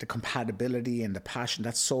compatibility and the passion,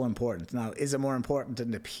 that's so important. Now, is it more important than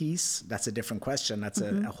the peace? That's a different question. That's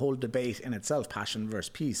a whole debate in itself, passion versus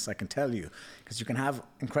peace, I can tell you. Because you can have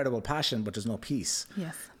incredible passion, but there's no peace.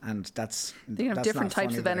 Yes. And that's different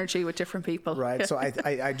types of energy with different people. Right. So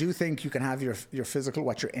I do think you can have your physical,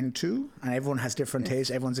 what you're into, and everyone has different tastes,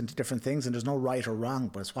 everyone's into different things, and there's no right or wrong,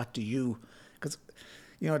 but it's what do you, because,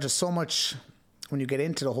 there's so much. When you get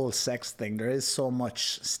into the whole sex thing, there is so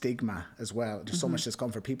much stigma as well. There's so much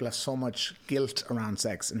discomfort. People have so much guilt around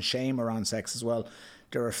sex and shame around sex as well.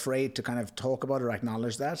 They're afraid to kind of talk about or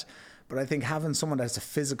acknowledge that. But I think having someone that's a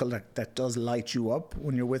physical that does light you up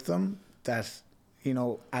when you're with them, that,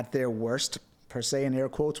 at their worst, per se, in air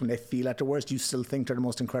quotes, when they feel at their worst, you still think they're the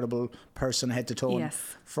most incredible person head to toe,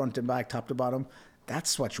 front and back, top to bottom.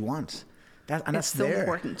 That's what you want. That's so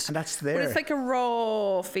important. And that's there. But it's like a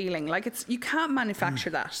raw feeling. You can't manufacture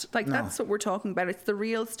that. That's what we're talking about. It's the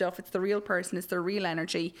real stuff. It's the real person. It's their real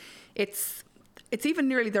energy. It's even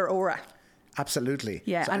nearly their aura. Absolutely.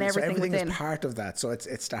 Yeah, and everything within. Is part of that. So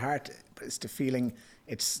it's the heart, it's the feeling,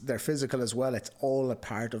 it's their physical as well. It's all a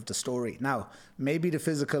part of the story. Now, maybe the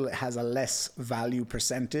physical has a less value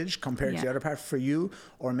percentage compared to the other part for you,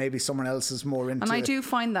 or maybe someone else is more into. And I do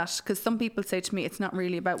find that, because some people say to me, it's not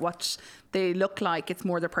really about what they look like, it's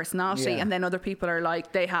more their personality. And then other people are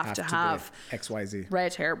like, they have to have XYZ,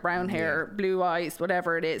 red hair, brown hair, blue eyes,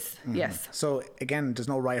 whatever it is. Yes. So again, there's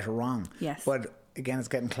no right or wrong. Yes. But again, it's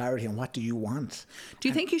getting clarity on what do you want. Do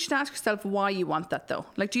you think you should ask yourself why you want that, though?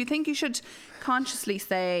 Do you think you should consciously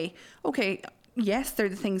say, okay, yes, they're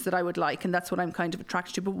the things that I would like, and that's what I'm kind of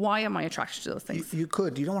attracted to, but why am I attracted to those things? You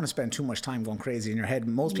could. You don't want to spend too much time going crazy in your head.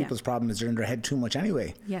 Most people's problem is they're in their head too much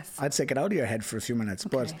anyway. Yes. I'd say get out of your head for a few minutes.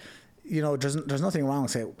 Okay. But, there's nothing wrong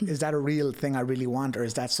with saying, is that a real thing I really want, or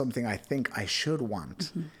is that something I think I should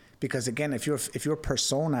want? Because again, if your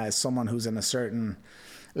persona is someone who's in a certain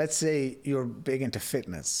let's say you're big into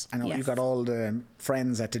fitness. I know Yes. you've got all the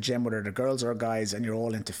friends at the gym, whether they're girls or guys, and you're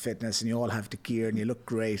all into fitness and you all have the gear and you look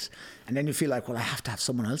great. And then you feel like, well, I have to have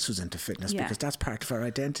someone else who's into fitness Yeah. because that's part of our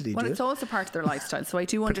identity. Well, it's also part of their lifestyle. So I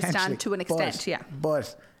do understand to an extent,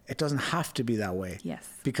 But it doesn't have to be that way. Yes.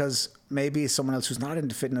 Because maybe someone else who's not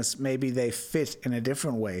into fitness, maybe they fit in a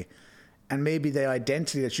different way. And maybe the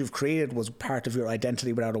identity that you've created was part of your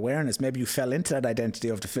identity without awareness. Maybe you fell into that identity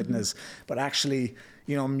of the fitness, but actually,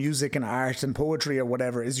 you know, music and art and poetry or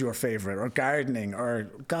whatever is your favorite, or gardening, or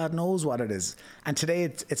God knows what it is. And today,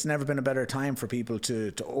 it's never been a better time for people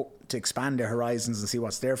to expand their horizons and see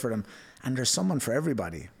what's there for them. And there's someone for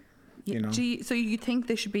everybody. You know? So you think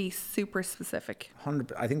they should be super specific?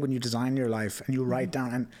 100%. I think when you design your life and you write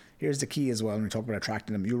down, and here's the key as well when we talk about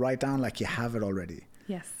attracting them, you write down like you have it already.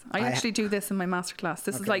 Yes, I actually do this in my masterclass.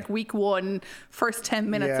 This is Okay. like week 1, first 10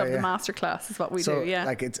 minutes of the masterclass is what we do. Yeah,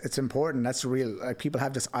 like it's important. That's real. Like people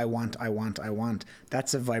have this, I want.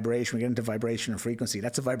 That's a vibration. We get into vibration and frequency.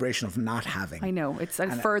 That's a vibration of not having. I know. It's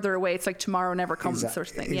further away. It's like tomorrow never comes sort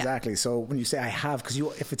of thing. Exactly. So when you say I have, because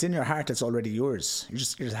if it's in your heart, it's already yours. You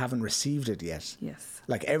just haven't received it yet. Yes.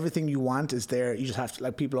 Like everything you want is there. You just have to,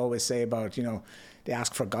 like people always say about, you know, they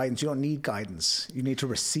ask for guidance. You don't need guidance. You need to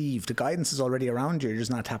receive. The guidance is already around you. You're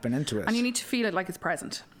just not tapping into it. And you need to feel it like it's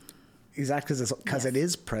present. Exactly, because it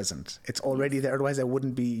is present. It's already there. Otherwise, it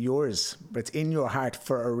wouldn't be yours. But it's in your heart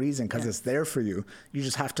for a reason, because it's there for you. You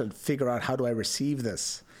just have to figure out, how do I receive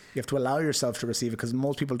this? You have to allow yourself to receive it, because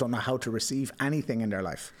most people don't know how to receive anything in their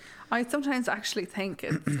life. I sometimes actually think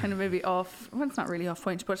it's kind of maybe off. Well, it's not really off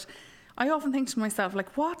point, but I often think to myself,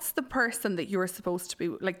 like, what's the person that you're supposed to be,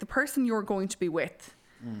 like the person you're going to be with?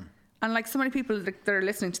 And like so many people that are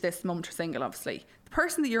listening to this moment are single, obviously. The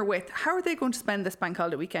person that you're with, how are they going to spend this bank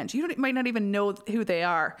holiday weekend? You might not even know who they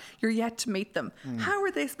are. You're yet to meet them. How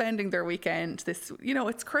are they spending their weekend? This, you know,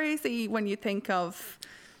 it's crazy when you think of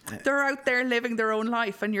they're out there living their own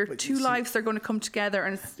life, and your two lives are going to come together.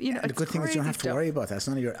 And it's, you know, the good thing is you don't have to worry about that. It's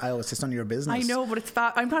none of your. It's none of your business. I know, but it's.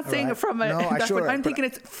 I'm not saying it from a. No, I'm thinking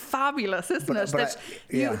it's fabulous, isn't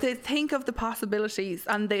it? They think of the possibilities,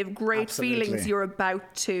 and they have great feelings you're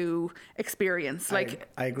about to experience. Like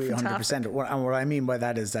I agree 100%. And what I mean by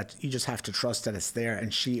that is that you just have to trust that it's there,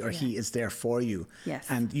 and she or he is there for you. Yes.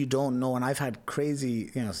 And you don't know. And I've had crazy,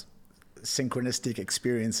 you know, synchronistic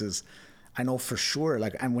experiences. I know for sure.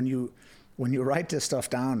 Like, and when you write this stuff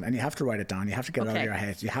down, and you have to write it down, you have to get it out of your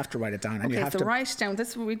head. You have to write it down, and you have to write it down.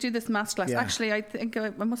 We do this masterclass. Yeah. Actually, I think I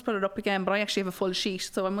must put it up again, but I actually have a full sheet,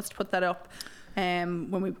 so I must put that up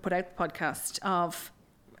when we put out the podcast of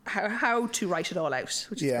how to write it all out,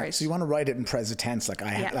 which is great. So you want to write it in present tense, like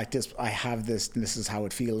like this. I have this, and this is how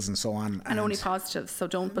it feels, and so on. And only positives. So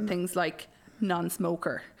don't put things like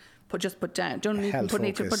non-smoker. Just put down. Don't even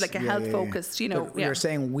need to put like a health focused, you know. But you're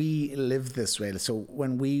saying we live this way. So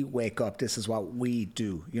when we wake up, this is what we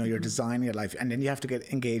do. You know, you're designing your life, and then you have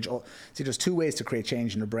to engage. See, there's two ways to create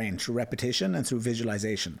change in the brain: through repetition and through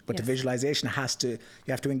visualization. But the visualization you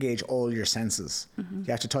have to engage all your senses. You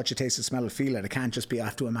have to touch it, taste it, smell it, feel it. It can't just be, I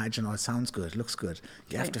have to imagine, it sounds good, it looks good.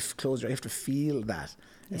 You have to you have to feel that.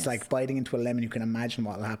 It's like biting into a lemon. You can imagine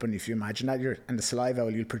what will happen if you imagine that. And the saliva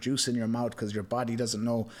you'll produce in your mouth, because your body doesn't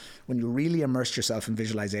know. When you really immerse yourself in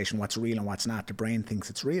visualization, what's real and what's not, the brain thinks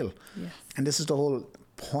it's real. Yes. And this is the whole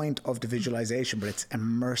point of the visualization, but it's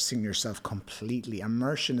immersing yourself completely.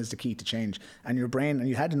 Immersion is the key to change. And your brain, and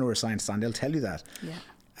you had a neuroscientist on, they'll tell you that. Yeah.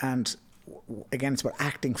 And again, it's about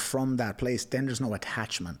acting from that place. Then there's no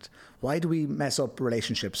attachment. Why do we mess up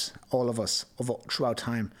relationships, all of us, throughout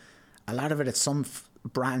time? A lot of it, it's some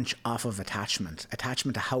branch off of attachment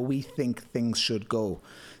to how we think things should go.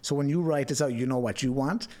 So when you write this out, you know what you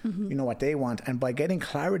want, you know what they want, and by getting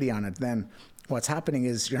clarity on it, then what's happening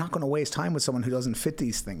is you're not going to waste time with someone who doesn't fit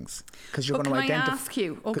these things, because you're going to ask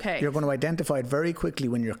you, you're going to identify it very quickly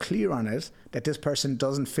when you're clear on it that this person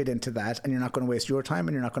doesn't fit into that, and you're not going to waste your time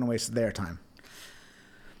and you're not going to waste their time.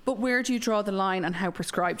 But where do you draw the line on how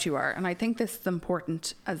prescribed you are? And I think this is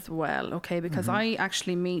important as well, okay? Because I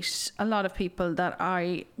actually meet a lot of people that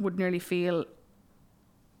I would nearly feel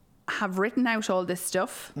have written out all this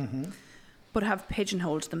stuff, but have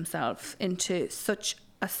pigeonholed themselves into such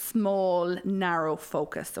a small, narrow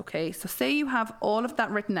focus, okay? So say you have all of that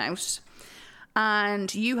written out,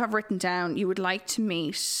 and you have written down you would like to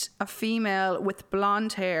meet a female with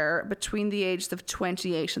blonde hair between the ages of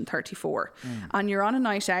 28 and 34. And you're on a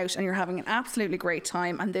night out and you're having an absolutely great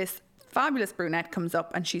time, and this fabulous brunette comes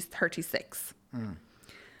up and she's 36.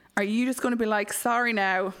 Are you just going to be like, sorry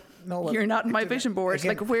now, you're not in my vision board. Again,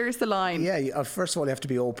 like, where's the line? Yeah, first of all, you have to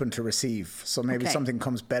be open to receive. So maybe something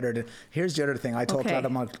comes better. Here's the other thing I talk to a lot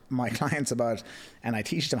of my clients about, and I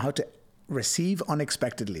teach them how to receive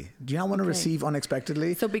unexpectedly. Do you not want to receive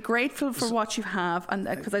unexpectedly? So be grateful for what you have, and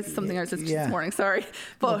because that's something I was just this morning. Sorry,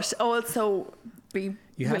 but also be.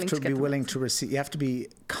 You have to be willing to receive. You have to be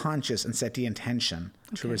conscious and set the intention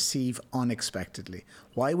to receive unexpectedly.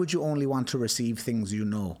 Why would you only want to receive things you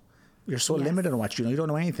know? You're so limited on what you know. You don't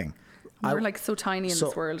know anything. We're like so tiny in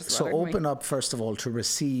this world as well. So open up, first of all, to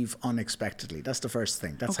receive unexpectedly. That's the first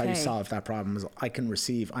thing. That's how you solve that problem. Is I can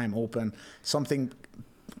receive. I'm open. Something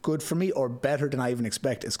good for me or better than I even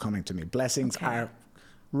expect is coming to me. Blessings are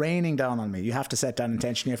raining down on me. You have to set that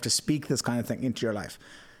intention. You have to speak this kind of thing into your life.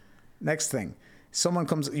 Next thing. Someone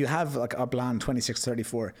comes, you have like a plan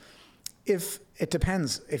 2634. If it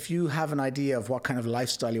depends, if you have an idea of what kind of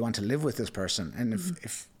lifestyle you want to live with this person, and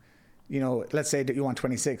if you know, let's say that you want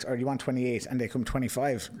 26 or you want 28 and they come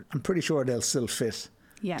 25, I'm pretty sure they'll still fit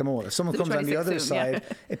the mold. If someone comes on the other side,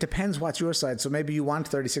 it depends what's your side. So maybe you want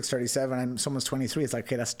 36, 37 and someone's 23. It's like,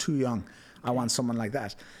 okay, that's too young. I want someone like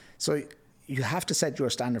that. So you have to set your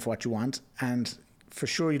standard for what you want, and for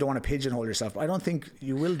sure you don't want to pigeonhole yourself. I don't think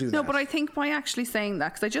you will do that. No, but I think by actually saying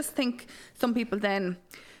that, because I just think some people then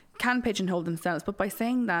can pigeonhole themselves, but by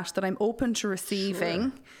saying that I'm open to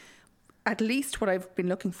receiving at least what I've been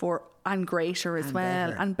looking for and greater as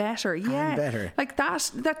well and better. Yeah. Better. Like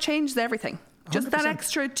that changes everything. 100%. Just that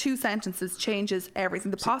extra 2 sentences changes everything.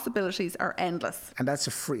 The possibilities are endless. And that's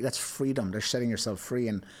freedom. They're setting yourself free.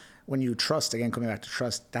 And when you trust, again, coming back to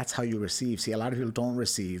trust, that's how you receive. See, a lot of people don't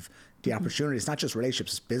receive the opportunity. It's not just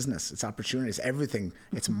relationships, it's business, it's opportunity, it's everything,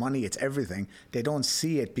 it's money, it's everything. They don't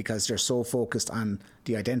see it because they're so focused on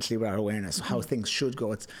the identity without awareness, how things should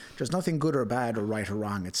go. There's nothing good or bad or right or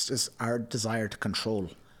wrong. It's just our desire to control.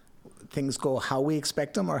 Things go how we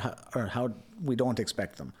expect them or how we don't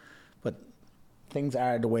expect them. But things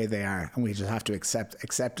are the way they are, and we just have to accept.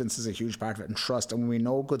 Acceptance is a huge part of it, and trust. And when we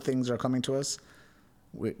know good things are coming to us,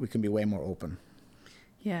 we can be way more open.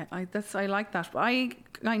 Yeah, I like that. I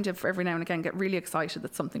kind of every now and again get really excited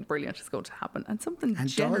that something brilliant is going to happen, and something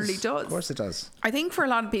generally does. Of course it does. I think for a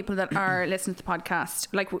lot of people that are listening to the podcast,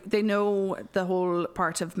 like they know the whole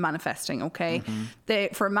part of manifesting, okay?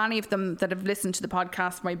 For many of them that have listened to the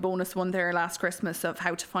podcast, my bonus one there last Christmas of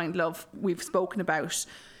how to find love, we've spoken about,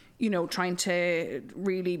 you know, trying to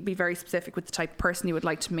really be very specific with the type of person you would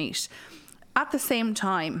like to meet. At the same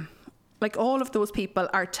time, like all of those people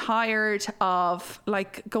are tired of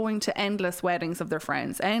like going to endless weddings of their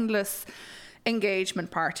friends, endless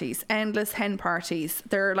engagement parties, endless hen parties.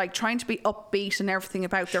 They're like trying to be upbeat and everything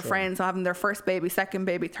about their friends having their first baby, second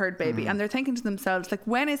baby, third baby. And they're thinking to themselves, like,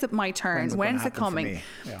 when is it my turn? When's it coming?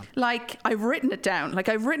 Yeah. Like, I've written it down. Like,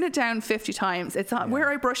 I've written it down 50 times. It's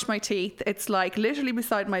where I brush my teeth. It's like literally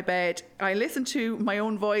beside my bed. I listen to my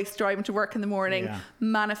own voice driving to work in the morning,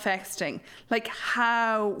 manifesting. Like,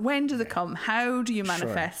 when does it come? How do you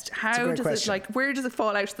manifest? How does it, like, where does it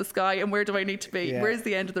fall out of the sky and where do I need to be? Where's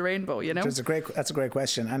the end of the rainbow, you know? That's a great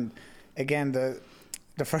question. And again,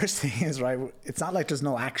 the first thing is, right, it's not like there's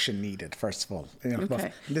no action needed, first of all. You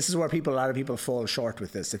know, this is where a lot of people fall short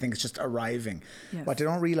with this. They think it's just arriving. Yes. What they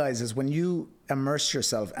don't realize is when you immerse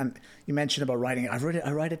yourself, and you mentioned about writing, I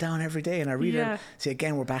write it down every day and I read it. See,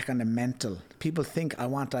 again, we're back on the mental. People think I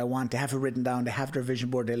want, they have it written down, they have their vision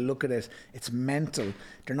board, they look at it, it's mental.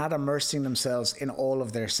 They're not immersing themselves in all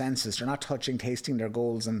of their senses. They're not touching, tasting their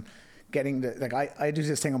goals and getting I do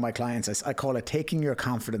this thing with my clients. I call it taking your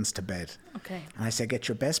confidence to bed. Okay. And I say, get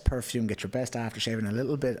your best perfume, get your best aftershave, and a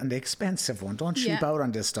little bit, and the expensive one. Don't cheap out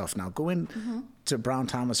on this stuff now. Go in to Brown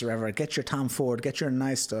Thomas or wherever, get your Tom Ford, get your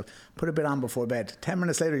nice stuff, put a bit on before bed. 10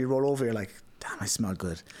 minutes later, you roll over, you're like, damn, I smell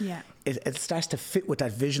good. Yeah. It starts to fit with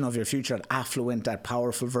that vision of your future, that affluent, that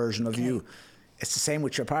powerful version of you. It's the same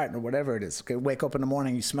with your partner, whatever it is. Okay, wake up in the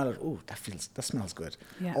morning, you smell it. Oh, that smells good.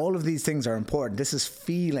 Yeah. All of these things are important. This is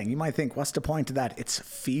feeling. You might think, what's the point of that? It's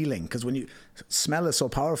feeling, because when you smell is so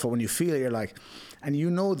powerful. When you feel it, you're like, and you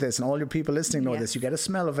know this, and all your people listening know this. You get a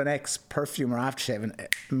smell of an ex perfume or aftershave, and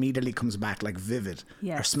it immediately comes back like vivid.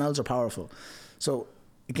 Yes. Our smells are powerful. So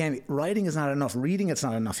again, writing is not enough. Reading it's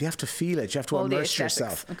not enough. You have to feel it. You have to immerse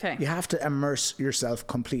yourself. Okay. You have to immerse yourself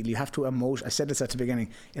completely. You have to I said this at the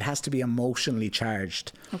beginning. It has to be emotionally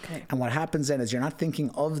charged. Okay. And what happens then is you're not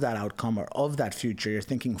thinking of that outcome or of that future. You're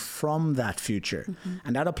thinking from that future.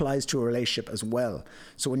 And that applies to a relationship as well.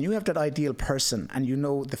 So when you have that ideal person and you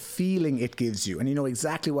know the feeling it gives you and you know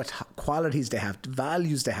exactly what qualities they have,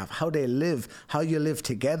 values they have, how they live, how you live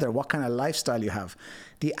together, what kind of lifestyle you have,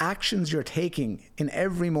 The actions you're taking in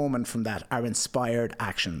every moment from that are inspired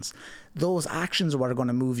actions. Those actions are what are going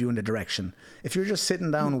to move you in the direction. If you're just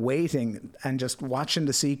sitting down waiting and just watching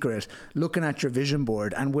The Secret, looking at your vision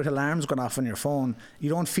board, and with alarms going off on your phone, you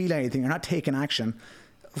don't feel anything, you're not taking action,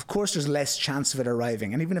 of course there's less chance of it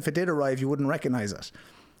arriving. And even if it did arrive, you wouldn't recognize it.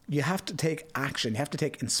 You have to take action. You have to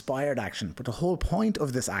take inspired action. But the whole point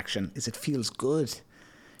of this action is it feels good.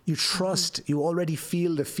 You trust, you already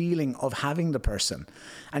feel the feeling of having the person.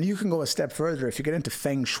 And you can go a step further if you get into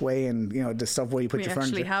feng shui and, you know, the stuff where you put your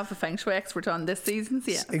furniture. We actually have a feng shui expert on this season,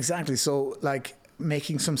 yeah. Exactly. So, like,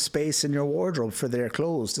 making some space in your wardrobe for their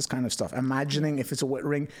clothes, this kind of stuff. Imagining if it's a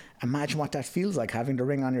ring, imagine what that feels like, having the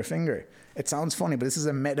ring on your finger. It sounds funny, but this is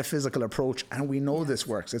a metaphysical approach, and we know this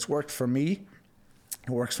works. It's worked for me. It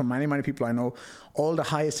works for many, many people I know. All the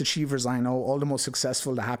highest achievers I know, all the most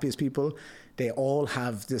successful, the happiest people, they all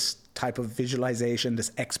have this type of visualization,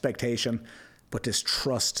 this expectation, but this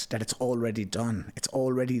trust that it's already done. It's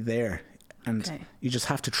already there. And you just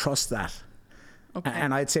have to trust that. Okay.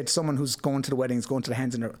 And I'd say to someone who's going to the weddings, going to the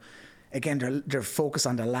hens, and they're focused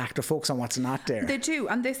on the lack, they're focused on what's not there. They do.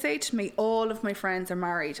 And they say to me, all of my friends are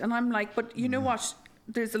married. And I'm like, but you know what?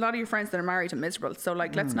 There's a lot of your friends that are married and miserable. So,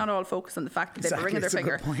 like, let's not all focus on the fact that they have a ring on their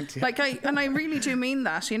finger. Point, yeah. Like, I really do mean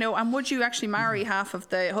that, you know. And would you actually marry half of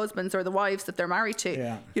the husbands or the wives that they're married to?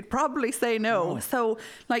 Yeah. You'd probably say no. So,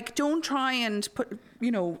 like, don't try and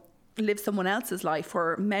live someone else's life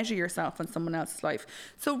or measure yourself on someone else's life.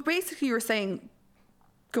 So basically, you're saying,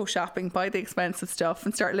 go shopping, buy the expensive stuff,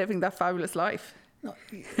 and start living that fabulous life. No,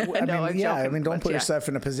 don't put yourself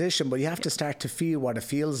in a position, but you have to start to feel what it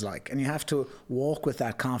feels like, and you have to walk with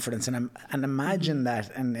that confidence and imagine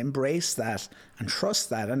that and embrace that and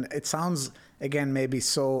trust that. And it sounds, again, maybe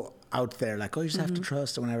so out there, like, oh, you just have to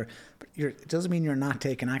trust or whatever, but it doesn't mean you're not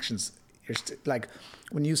taking actions. You're like,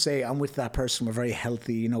 when you say I'm with that person, we're very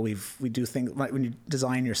healthy, you know, we do things, like when you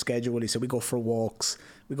design your schedule, you say we go for walks,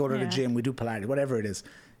 we go to the gym, we do Pilates, whatever it is.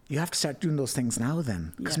 You have to start doing those things now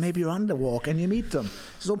then, because maybe you're on the walk and you meet them.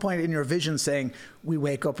 There's no point in your vision saying, we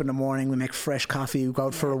wake up in the morning, we make fresh coffee, we go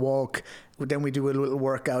out for a walk, then we do a little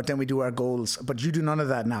workout, then we do our goals. But you do none of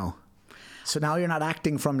that now. So now you're not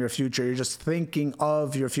acting from your future, you're just thinking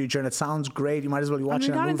of your future, and it sounds great. You might as well be watching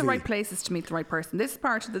a movie. You're not in the right places to meet the right person. This is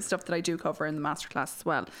part of the stuff that I do cover in the masterclass as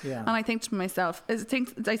well. Yeah. And I think to myself,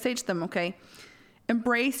 I say to them, okay,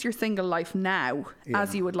 embrace your single life now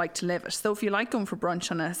as you would like to live it. So if you like going for brunch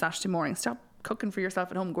on a Saturday morning, stop cooking for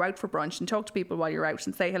yourself at home, go out for brunch and talk to people while you're out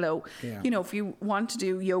and say hello. Yeah. You know, if you want to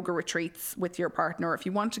do yoga retreats with your partner, if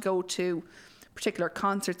you want to go to particular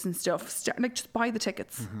concerts and stuff, just buy the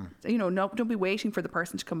tickets. You know, don't be waiting for the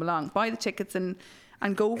person to come along. Buy the tickets and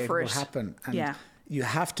go for it. It will happen. And you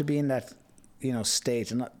have to be in that, you know,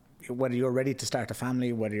 state, and whether you're ready to start a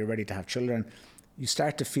family, whether you're ready to have children, you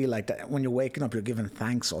start to feel like that when you're waking up, you're giving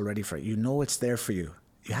thanks already for it. You know it's there for you.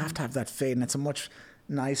 You have to have that faith, and it's a much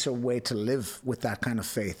nicer way to live with that kind of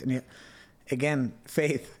faith. And again,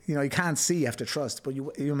 faith, you know, you can't see, you have to trust, but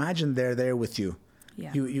you imagine they're there with you.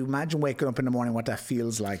 Yeah. You imagine waking up in the morning, what that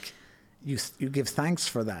feels like. You give thanks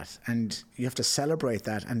for that, and you have to celebrate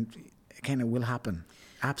that, and again, it will happen.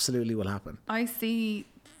 Absolutely will happen. I see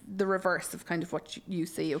the reverse of kind of what you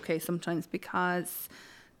see, okay, sometimes, because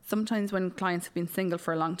sometimes when clients have been single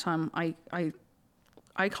for a long time,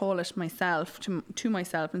 I call it myself to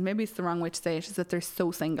myself, and maybe it's the wrong way to say it, is that they're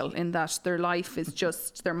so single, in that their life is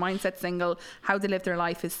just, their mindset single, how they live their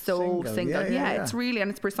life is so single. Yeah, it's really,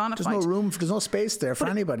 and it's personified. There's no room, there's no space there for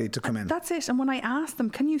anybody to come in. That's it. And when I ask them,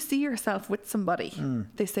 can you see yourself with somebody?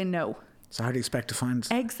 They say no. So how do you expect to find...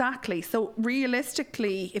 Exactly. So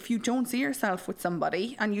realistically, if you don't see yourself with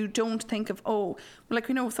somebody and you don't think of, like,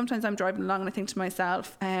 you know, sometimes I'm driving along and I think to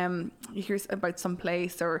myself, you hear about some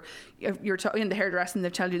place, or you're in the hairdressing, they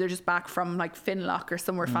tell you they're just back from like Finlock or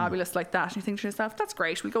somewhere fabulous like that. And you think to yourself, that's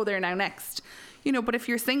great, we'll go there now next. You know, but if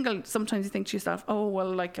you're single, sometimes you think to yourself, oh, well,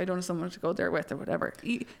 like, I don't have someone to go there with or whatever.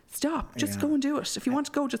 Stop. Just go and do it. If you want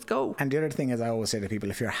to go, just go. And the other thing is, I always say to people,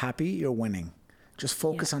 if you're happy, you're winning. Just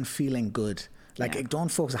focus on feeling good. Like, don't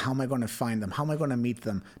focus on how am I going to find them? How am I going to meet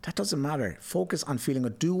them? That doesn't matter. Focus on feeling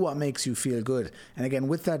good. Do what makes you feel good. And again,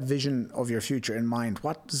 with that vision of your future in mind,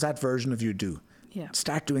 what does that version of you do? Yeah.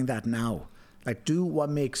 Start doing that now. Like, do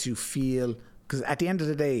what makes you feel, because at the end of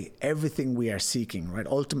the day, everything we are seeking, right,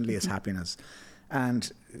 ultimately is happiness.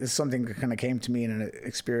 And it's something that kind of came to me in an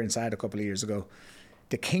experience I had a couple of years ago.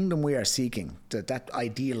 The kingdom we are seeking, that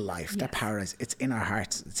ideal life, that paradise, it's in our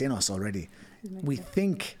hearts. It's in us already. We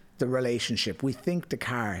think the relationship, we think the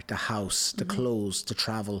car, the house, the clothes, the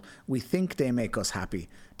travel, we think they make us happy.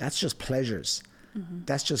 That's just pleasures.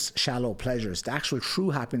 That's just shallow pleasures. The actual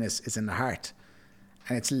true happiness is in the heart.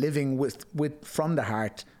 And it's living with from the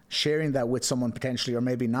heart, sharing that with someone potentially, or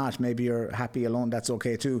maybe not. Maybe you're happy alone. That's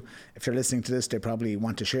okay too. If you're listening to this, they probably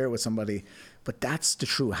want to share it with somebody. But that's the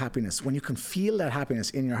true happiness. When you can feel that happiness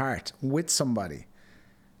in your heart with somebody,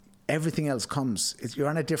 everything else comes. You're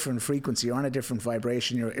on a different frequency. You're on a different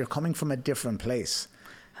vibration. You're coming from a different place.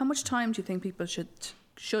 How much time do you think people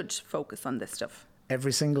should focus on this stuff?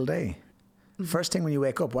 Every single day. Mm-hmm. First thing when you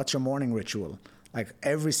wake up, what's your morning ritual? Like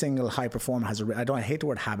every single high performer has I hate the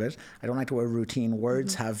word habit. I don't like the word routine.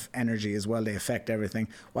 Words have energy as well. They affect everything.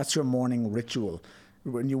 What's your morning ritual?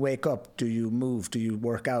 When you wake up, do you move? Do you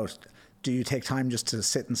work out? Do you take time just to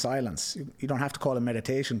sit in silence? You don't have to call it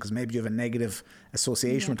meditation because maybe you have a negative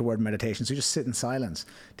association with the word meditation. So you just sit in silence.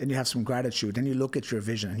 Then you have some gratitude. Then you look at your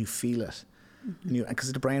vision and you feel it. Mm-hmm.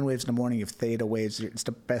 Because the brain waves in the morning, you have theta waves. It's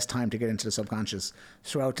the best time to get into the subconscious.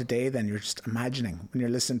 Throughout the day, then you're just imagining. When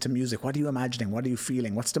you're listening to music, what are you imagining? What are you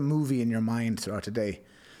feeling? What's the movie in your mind throughout the day?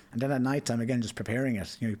 And then at night time, again, just preparing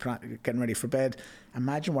it. You're getting ready for bed.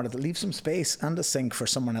 Imagine leave some space and a sink for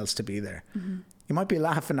someone else to be there. Mm-hmm. You might be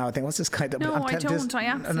laughing now. I think, what's this kind of? No, I don't. I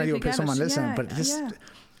absolutely get someone it. listening,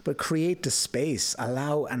 but create the space,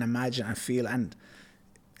 allow and imagine and feel, and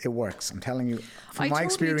it works. I'm telling you, from my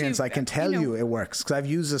experience, I can tell you it works because I've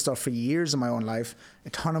used this stuff for years in my own life. A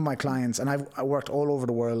ton of my clients, and I worked all over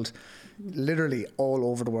the world, literally all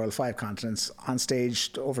over the world, 5 continents, on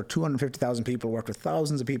stage, over 250,000 people, worked with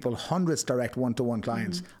thousands of people, hundreds direct one-to-one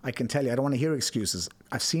clients. Mm-hmm. I can tell you, I don't want to hear excuses.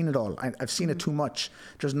 I've seen it all. I've seen it too much.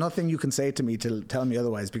 There's nothing you can say to me to tell me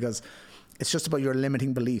otherwise, because it's just about your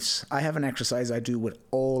limiting beliefs. I have an exercise I do with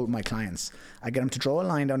all my clients. I get them to draw a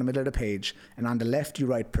line down the middle of the page, and on the left you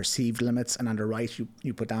write perceived limits, and on the right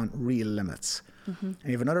you put down real limits. Mm-hmm. And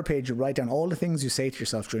you have another page, you write down all the things you say to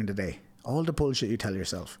yourself during the day, all the bullshit you tell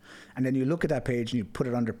yourself. And then you look at that page and you put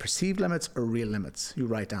it under perceived limits or real limits. You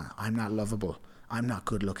write down, I'm not lovable. I'm not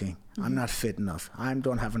good looking. Mm-hmm. I'm not fit enough. I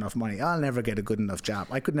don't have enough money. I'll never get a good enough job.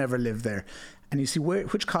 I could never live there. And you see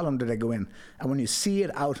which column did I go in? And when you see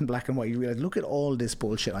it out in black and white, you realize, look at all this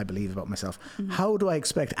bullshit I believe about myself. Mm-hmm. How do I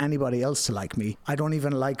expect anybody else to like me? I don't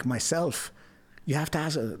even like myself. You have to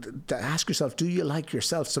ask yourself, do you like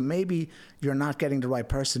yourself? So maybe you're not getting the right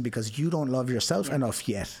person because you don't love yourself enough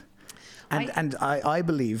yet. And I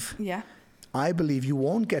believe you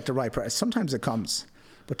won't get the right person. Sometimes it comes.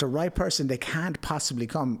 But the right person, they can't possibly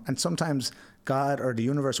come. And sometimes God or the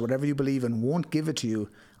universe, whatever you believe in, won't give it to you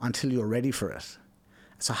until you're ready for it.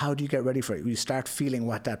 So how do you get ready for it? You start feeling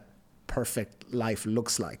what that perfect life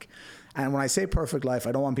looks like. And when I say perfect life,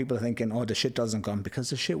 I don't want people thinking, oh, the shit doesn't come,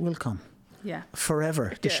 because the shit will come. Yeah.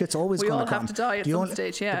 Forever. The shit's always going to come. We all have to die at some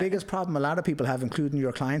stage, yeah. The biggest problem a lot of people have, including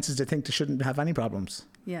your clients, is they think they shouldn't have any problems.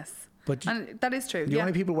 Yes. And that is true. The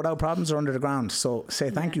only people without problems are under the ground. So say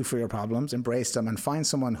thank you for your problems, embrace them, and find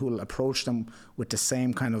someone who will approach them with the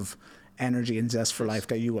same kind of energy and zest for life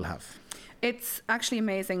that you will have. It's actually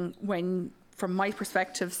amazing when, from my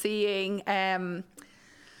perspective, seeing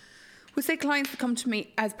we say clients that come to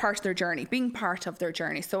me as part of their journey, being part of their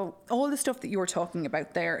journey. So all the stuff that you were talking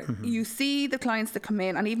about there, you see the clients that come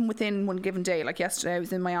in, and even within one given day, like yesterday I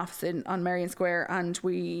was in my office on Merrion Square, and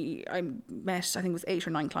I met, I think it was 8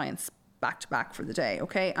 or 9 clients back to back for the day,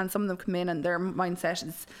 okay? And some of them come in and their mindset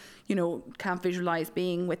is, can't visualize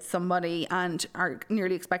being with somebody and are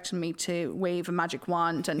nearly expecting me to wave a magic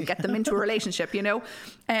wand and get them into a relationship,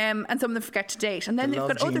 and some of them forget to date. And then they've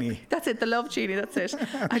got that's it, the love genie, that's it.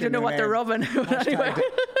 I don't know what they're rubbing.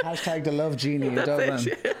 Hashtag the love genie in Dublin.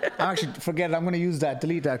 Actually, forget it, I'm going to use that,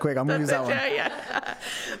 delete that quick, I'm going to use that one. Yeah.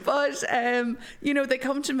 But, they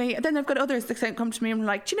come to me, and then I've got others that come to me and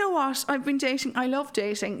like, do you know what, I've been dating, I love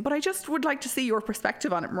dating, but I just would like to see your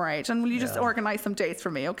perspective on it, Mairead, and will you just organise some dates for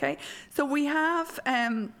me, okay? So we have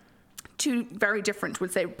 2 very different,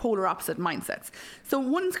 we'll say, polar opposite mindsets. So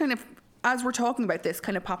one's kind of, as we're talking about this,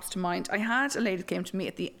 kind of pops to mind. I had a lady that came to me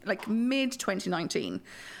at the mid 2019,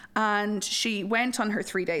 and she went on her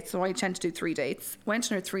 3 dates. So I tend to do 3 dates.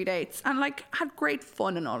 Went on her 3 dates and had great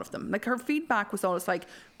fun in all of them. Her feedback was always like,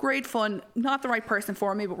 great fun, not the right person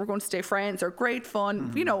for me, but we're going to stay friends, or great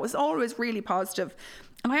fun. It was always really positive.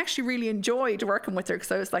 And I actually really enjoyed working with her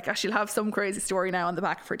because I was like, she'll have some crazy story now on the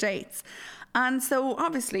back of her dates. And so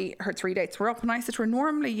obviously her 3 dates were up, and I said to her,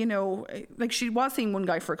 normally, she was seeing one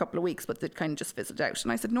guy for a couple of weeks, but they'd kind of just fizzled out.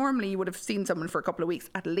 And I said, normally you would have seen someone for a couple of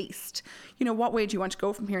weeks at least. What way do you want to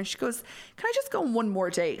go from here? And she goes, can I just go on one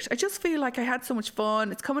more date? I just feel like I had so much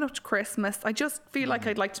fun. It's coming up to Christmas. I just feel like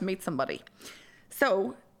I'd like to meet somebody.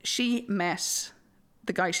 So she met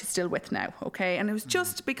the guy she's still with now, okay? And it was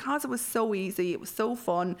just because it was so easy, it was so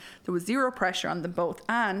fun, there was zero pressure on them both.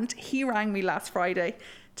 And he rang me last Friday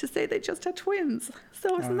to say they just had twins.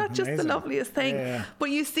 So isn't that just the loveliest thing? Yeah. But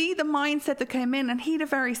you see the mindset that came in, and he had a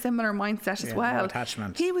very similar mindset as well. No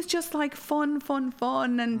attachment. He was just like fun,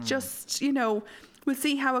 and just, you know, we'll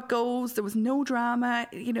see how it goes. There was no drama.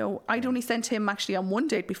 You know, I'd only sent him actually on one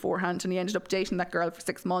date beforehand, and he ended up dating that girl for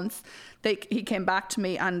 6 months. He came back to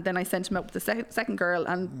me, and then I sent him out with the second girl,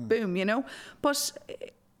 and boom, you know. But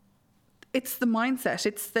it's the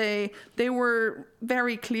mindset. They were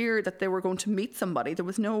very clear that they were going to meet somebody. There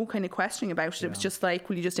was no kind of questioning about it. It was just like,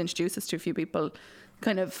 will you just introduce us to a few people?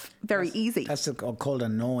 Kind of very easy. That's called a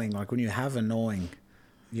knowing. Like when you have a knowing,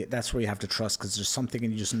 that's where you have to trust, because there's something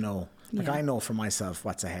and you just know. Like I know for myself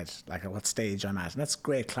what's ahead, like at what stage I'm at. And that's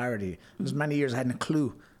great clarity. There's many years I hadn't a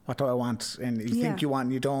clue. What do I want? And you think you want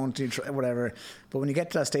and you don't, whatever. But when you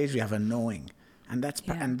get to that stage, you have a knowing. And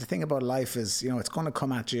and the thing about life is, you know, it's going to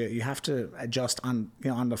come at you. You have to adjust on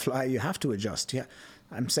the fly. You have to adjust. Yeah,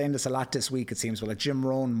 I'm saying this a lot this week, it seems. But like Jim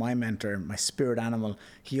Rohn, my mentor, my spirit animal,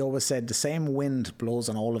 he always said the same wind blows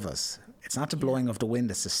on all of us. It's not the blowing of the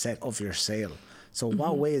wind; it's the set of your sail. So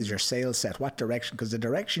what way is your sail set? What direction? Because the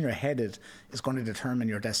direction you're headed is going to determine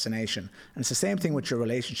your destination. And it's the same thing with your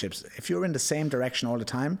relationships. If you're in the same direction all the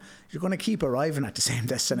time, you're going to keep arriving at the same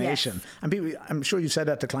destination. Yes. And people, I'm sure you've said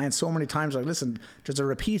that to clients so many times, like, listen, there's a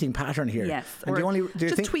repeating pattern here. Yes. And or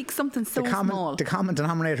just tweak something so small. The common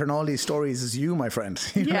denominator in all these stories is you, my friend.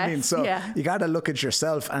 You know what I mean? So you got to look at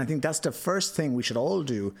yourself. And I think that's the first thing we should all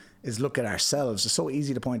do, is look at ourselves. It's so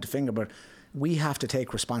easy to point the finger, but we have to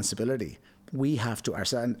take responsibility. We have to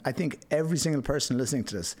ourselves. And I think every single person listening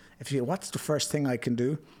to this, what's the first thing I can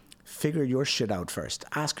do? Figure your shit out first.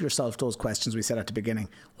 Ask yourself those questions we said at the beginning.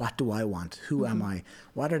 What do I want? Who am I?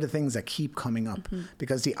 What are the things that keep coming up?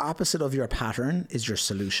 Because the opposite of your pattern is your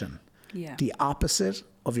solution. Yeah. The opposite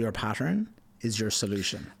of your pattern is your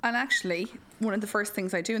solution. And actually, one of the first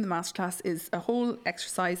things I do in the masterclass is a whole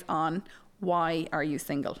exercise on why are you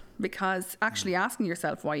single? Because actually asking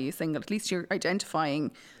yourself why are you single, at least you're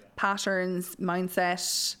identifying patterns,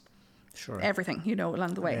 mindset, everything, you know,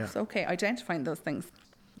 along the way. So, okay, identifying those things.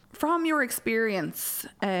 From your experience,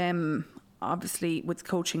 obviously with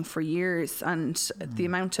coaching for years and the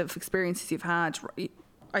amount of experiences you've had,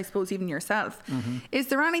 I suppose even yourself, is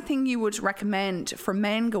there anything you would recommend for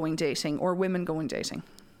men going dating or women going dating?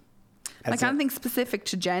 Like anything specific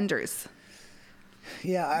to genders?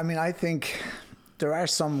 Yeah, I mean, I think there are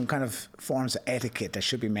some kind of forms of etiquette that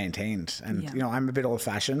should be maintained. And, you know, I'm a bit old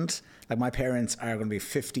fashioned. Like my parents are going to be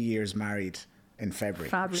 50 years married in February.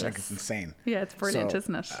 Fabulous. Which, like, it's insane. Yeah, it's brilliant,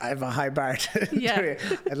 isn't it? I have a high bar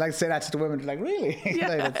to I'd like to say that to the women. They're like, really?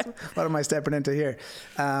 Like, what am I stepping into here?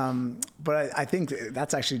 But I think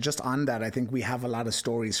that's actually just on that. I think we have a lot of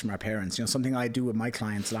stories from our parents. You know, something I do with my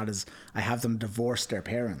clients a lot is I have them divorce their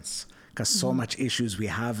parents, because so much issues we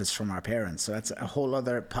have is from our parents. So that's a whole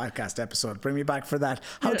other podcast episode. Bring me back for that.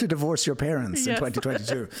 How to divorce your parents in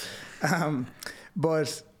 2022.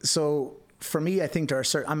 But so for me, I think there are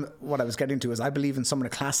certain, what I was getting to is I believe in some of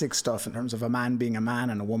the classic stuff in terms of a man being a man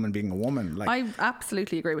and a woman being a woman. Like, I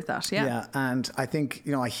absolutely agree with that. Yeah. And I think,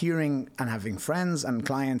 you know, hearing and having friends and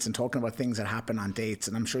clients and talking about things that happen on dates,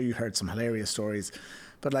 and I'm sure you heard some hilarious stories.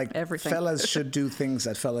 But like, everything. Fellas should do things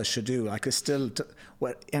that fellas should do. Like, it's still,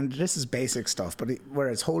 and this is basic stuff, but whether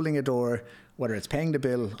it's holding a door, whether it's paying the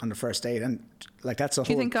bill on the first date, and like that's a whole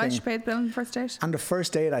thing. Do you think guys should pay the bill on the first date? On the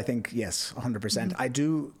first date, I think yes, 100%.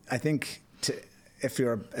 I think if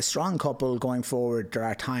you're a strong couple going forward, there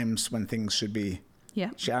are times when things should be.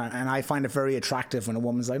 Yeah. And I find it very attractive when a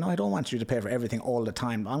woman's like, no, I don't want you to pay for everything all the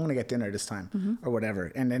time. I'm going to get dinner this time or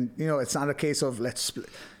whatever. And then, you know, it's not a case of let's split.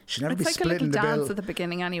 Should never be splitting the bill. It's like a little dance at the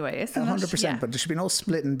beginning anyway, isn't it? 100%, yeah. But there should be no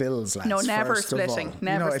splitting bills, lads. No, never splitting.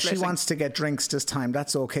 Never if she wants to get drinks this time,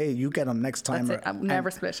 that's okay. You get them next time. That's it.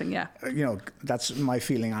 Never splitting, yeah. You know, that's my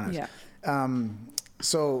feeling on it. Yeah.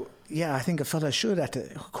 So, yeah, I think a fella should,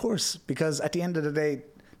 of course, because at the end of the day,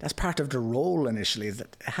 that's part of the role initially, is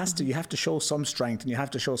that it has to, you have to show some strength and you have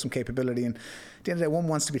to show some capability. And at the end of the day, one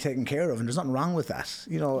wants to be taken care of, and there's nothing wrong with that.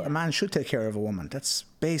 You know, a man should take care of a woman. That's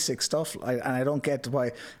basic stuff. And I don't get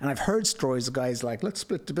why. And I've heard stories of guys like, let's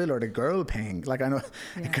split the bill, or the girl paying. Like, I know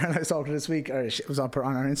a girl I was talking to this week, or it was on her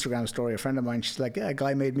Instagram story, a friend of mine, she's like, yeah, a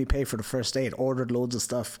guy made me pay for the first date, ordered loads of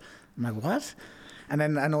stuff. I'm like, what? And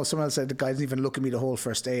then I know someone else said the guy doesn't even look at me the whole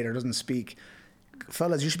first date or doesn't speak.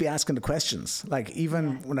 Fellas, you should be asking the questions. Like,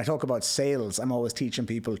 even when I talk about sales, I'm always teaching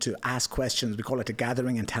people to ask questions. We call it the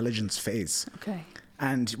gathering intelligence phase. Okay.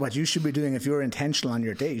 And what you should be doing if you're intentional on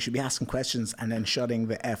your date, you should be asking questions and then shutting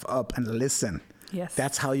the F up and listen. Yes.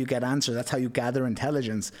 That's how you get answers. That's how you gather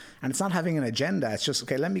intelligence. And it's not having an agenda. It's just,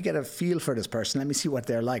 okay, let me get a feel for this person. Let me see what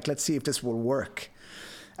they're like. Let's see if this will work.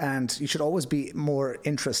 And you should always be more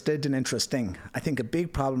interested than interesting. I think a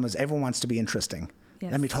big problem is everyone wants to be interesting.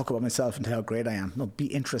 Yes. Let me talk about myself and tell how great I am. No, be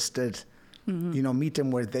interested. You know, meet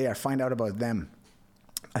them where they are. Find out about them.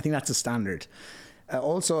 I think that's a standard.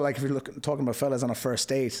 Also, like if you're talking about fellas on a first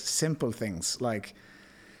date, simple things like,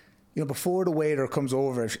 you know, before the waiter comes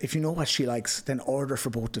over, if you know what she likes, then order for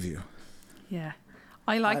both of you. Yeah.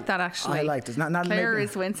 I like that actually. I like this. Not Claire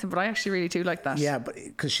is wincing, but I actually really do like that. Yeah, but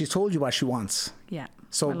because she's told you what she wants. Yeah.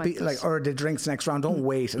 So be like, or the drinks next round. Don't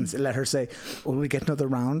wait and let her say, "Oh, we get another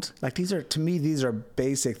round." Like these are, to me, these are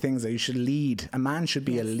basic things that you should lead. A man should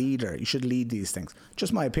be a leader. You should lead these things.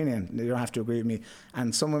 Just my opinion. You don't have to agree with me.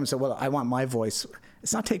 And some women say, "Well, I want my voice."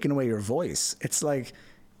 It's not taking away your voice. It's like,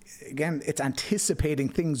 again, it's anticipating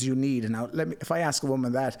things you need. And now, if I ask a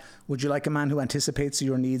woman that, would you like a man who anticipates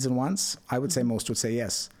your needs and wants? I would say most would say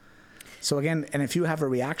yes. So again, and if you have a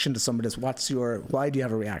reaction to somebody, why do you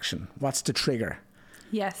have a reaction? What's the trigger?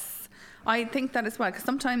 Yes. I think that as well, because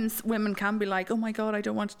sometimes women can be like, oh my God, I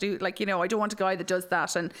don't want to do, like, you know, I don't want a guy that does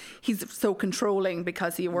that and he's so controlling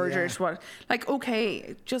because he ordered what, like,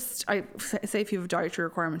 okay, I say if you have a dietary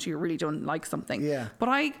requirement, you really don't like something. Yeah. But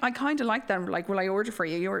I kind of like them, like, will I order for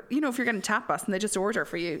you? You know, if you're getting tapas and they just order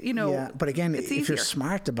for you, you know. Yeah, but again, if you're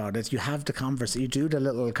smart about it, you have the conversation, you do the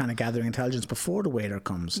little kind of gathering intelligence before the waiter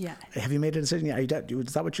comes. Yeah. Have you made a decision? Yeah,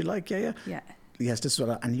 is that what you like? Yeah. Yes, this is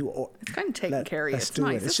what it's kind of taking care of you. Let's do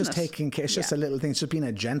it. It's just taking care. It's just a little thing. It's just being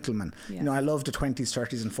a gentleman. Yeah. You know, I love the 20s,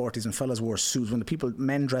 30s, and 40s when fellas wore suits. When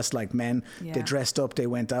men dressed like men, they dressed up, they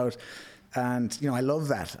went out. And, you know, I love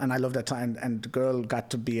that. And I love that time. And the girl got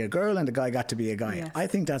to be a girl and the guy got to be a guy. Yes. I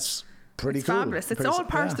think that's pretty cool. Fabulous. It's all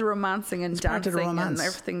part of the romancing and dancing and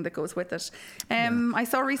everything that goes with it. I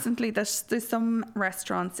saw recently that there's some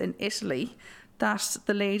restaurants in Italy that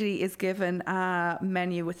the lady is given a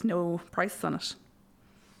menu with no prices on it.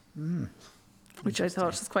 Which I thought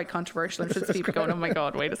was quite controversial. I'm sure people going, oh my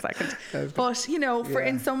God, wait a second. But, you know,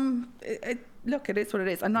 in some, look, it is what it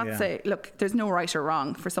is. I'm not saying, look, there's no right or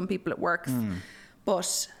wrong. For some people it works.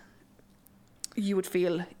 But you would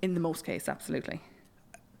feel, in the most case, absolutely.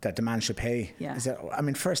 That the man should pay. Yeah. I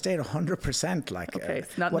mean, first date, 100%. Like, okay,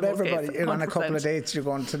 not whatever, case, but on a couple of dates, you're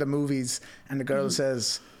going to the movies and the girl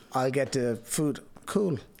says, I'll get the food.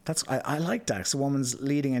 Cool. I like that. So the woman's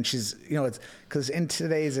leading and she's, you know, it's because in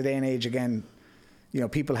today's day and age, again, you know,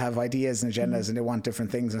 people have ideas and agendas and they want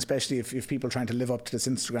different things. And especially if people are trying to live up to this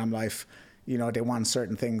Instagram life, you know, they want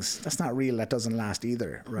certain things. That's not real. That doesn't last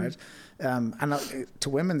either, right? And to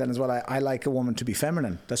women then as well, I like a woman to be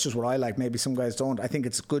feminine. That's just what I like. Maybe some guys don't. I think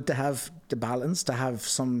it's good to have the balance, to have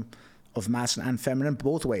some of masculine and feminine,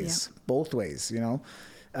 both ways, you know.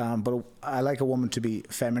 But I like a woman to be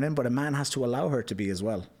feminine, but a man has to allow her to be as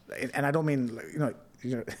well. And I don't mean, you know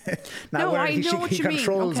no, I know what you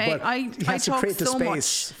controls, mean. Okay, but he has to create the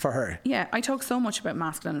space for her. Yeah, I talk so much about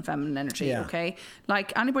masculine and feminine energy. Yeah. Okay,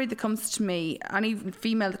 like anybody that comes to me, any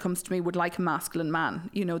female that comes to me would like a masculine man.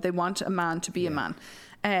 You know, they want a man to be a man.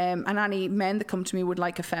 And any men that come to me would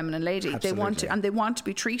like a feminine lady. Absolutely. They want to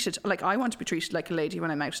be treated like I want to be treated like a lady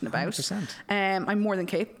when I'm out and about. 100%. I'm more than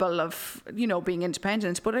capable of, you know, being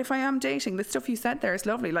independent. But if I am dating, the stuff you said there is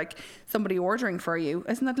lovely. Like somebody ordering for you,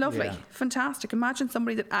 isn't that lovely? Yeah. Fantastic. Imagine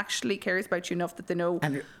somebody that actually cares about you enough that they know.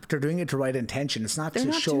 And they're doing it to right intention. It's not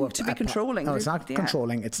to show up to be controlling. No, it's not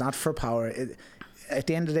controlling. It's not for power. At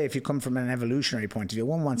the end of the day, if you come from an evolutionary point of view,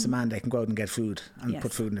 one wants a man that can go out and get food and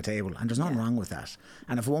put food on the table. And there's nothing wrong with that.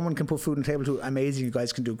 And if a woman can put food on the table too, amazing, you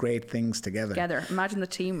guys can do great things together. Imagine the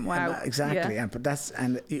team. Wow. Exactly. Yeah.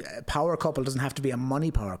 And a power couple doesn't have to be a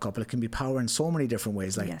money power couple. It can be power in so many different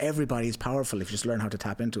ways. Like everybody is powerful if you just learn how to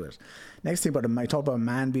tap into it. Next thing I talk about a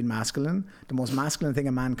man being masculine. The most masculine thing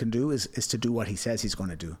a man can do is to do what he says he's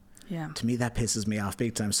going to do. Yeah. To me, that pisses me off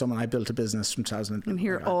big time. I built a business from 2000. And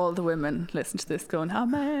hear all the women listen to this going,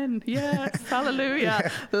 amen, yes, hallelujah.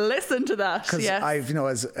 Listen to that. Because I've, you know,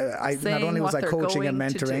 not only was I coaching and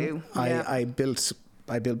mentoring, I built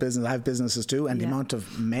business. I have businesses too. And the amount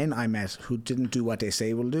of men I met who didn't do what they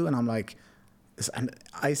say will do. And I'm like, and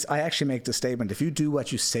I actually make the statement, if you do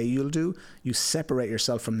what you say you'll do, you separate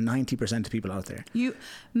yourself from 90% of people out there.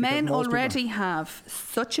 Men already have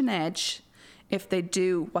such an edge if they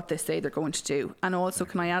do what they say they're going to do. And also,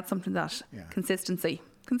 can I add something to that? Yeah. Consistency,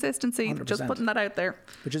 100%. Just putting that out there.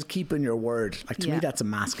 But just keeping your word. Like, to me, that's a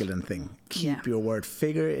masculine thing. Keep your word.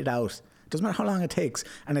 Figure it out. Doesn't matter how long it takes.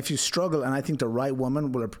 And if you struggle, and I think the right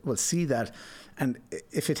woman will see that. And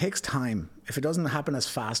if it takes time, if it doesn't happen as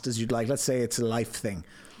fast as you'd like, let's say it's a life thing.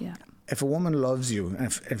 Yeah. If a woman loves you, and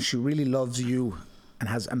if she really loves you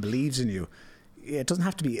and believes in you, it doesn't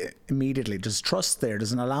have to be immediately. There's trust there.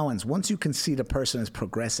 There's an allowance. Once you can see the person is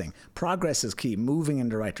progressing, progress is key, moving in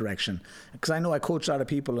the right direction. Because I know I coach a lot of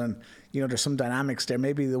people, and there's some dynamics there.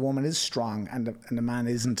 Maybe the woman is strong and the man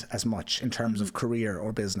isn't as much in terms of career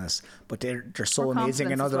or business, but they're so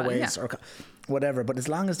amazing in other ways or whatever. But as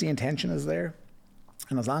long as the intention is there,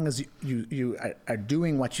 and as long as you are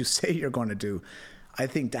doing what you say you're going to do, I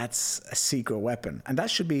think that's a secret weapon. And that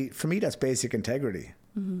should be, for me, that's basic integrity.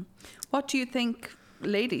 Mm-hmm. What do you think,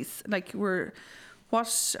 ladies,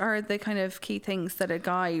 what are the kind of key things that a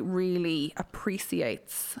guy really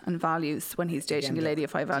appreciates and values when he's dating a lady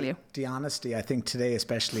of high value? The honesty, I think today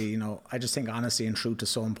especially, I just think honesty and truth is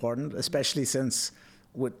so important, especially since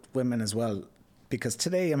with women as well. Because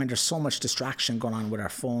today, there's so much distraction going on with our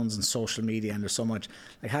phones and social media, and there's so much,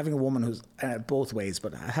 having a woman who's, both ways,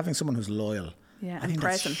 but having someone who's loyal. Yeah, I think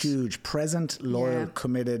that's huge. Present, loyal,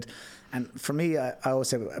 committed. And for me, I always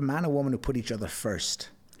say, a man and woman who put each other first.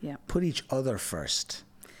 Yeah. Put each other first.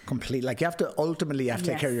 Complete. You have to ultimately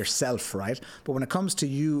take care of yourself, right? But when it comes to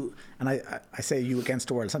you, and I say you against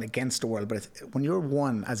the world, it's not against the world, but when you're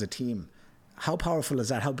one as a team, how powerful is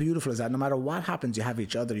that? How beautiful is that? No matter what happens, you have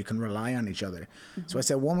each other. You can rely on each other. Mm-hmm. So I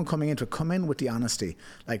say, a woman coming into it, come in with the honesty.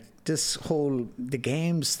 This whole, the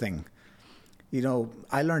games thing.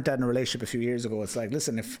 I learned that in a relationship a few years ago. It's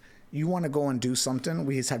listen, if you want to go and do something,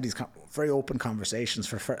 we used to have these very open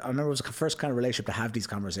conversations. I remember it was the first kind of relationship to have these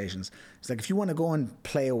conversations. It's if you want to go and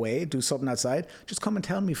play away, do something outside, just come and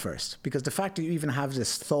tell me first. Because the fact that you even have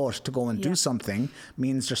this thought to go and do something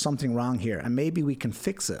means there's something wrong here. And maybe we can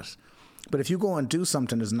fix it. But if you go and do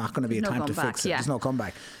something, there's not going to be a time to fix it. There's no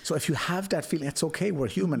comeback. So if you have that feeling, it's okay, we're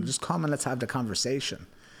human. Mm-hmm. Just come and let's have the conversation.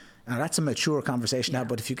 Now that's a mature conversation now,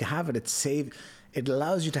 but if you can have it, it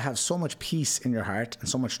allows you to have so much peace in your heart and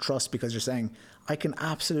so much trust, because you're saying, I can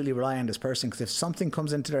absolutely rely on this person, because if something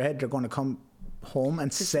comes into their head, they're going to come home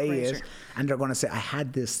and say it, and they're going to say, I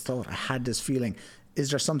had this thought, I had this feeling.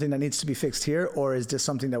 Is there something that needs to be fixed here, or is this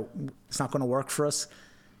something that it's not going to work for us?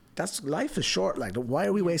 Life is short. Why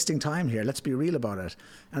are we wasting time here? Let's be real about it.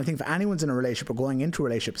 And I think if anyone's in a relationship or going into a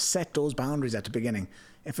relationship, set those boundaries at the beginning.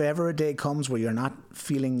 If ever a day comes where you're not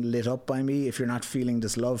feeling lit up by me, if you're not feeling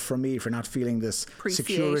this love from me, if you're not feeling this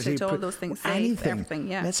security, all those things, anything,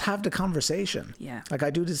 let's have the conversation. Yeah.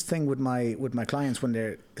 I do this thing with my clients when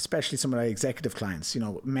they're, especially some of my executive clients,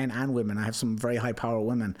 men and women. I have some very high power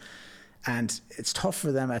women. And it's tough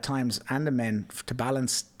for them at times, and the men, to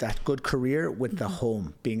balance that good career with the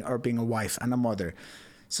home, being a wife and a mother.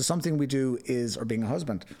 So something we do is, or being a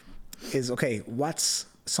husband, is, okay, what's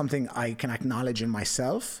something I can acknowledge in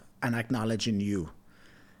myself and acknowledge in you?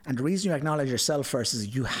 And the reason you acknowledge yourself first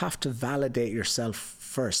is you have to validate yourself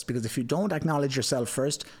first. Because if you don't acknowledge yourself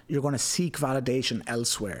first, you're going to seek validation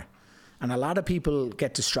elsewhere. And a lot of people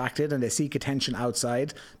get distracted and they seek attention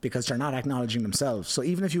outside because they're not acknowledging themselves. So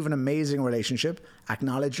even if you have an amazing relationship,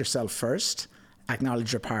 acknowledge yourself first,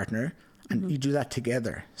 acknowledge your partner, and you do that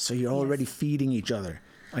together. So you're already feeding each other,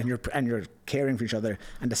 and you're caring for each other.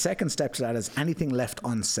 And the second step to that is anything left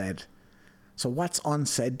unsaid. So what's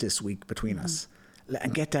unsaid this week between us?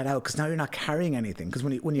 And get that out, because now you're not carrying anything. Because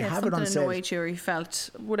when you have it unsaid, annoyed you, or you felt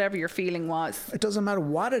whatever your feeling was, it doesn't matter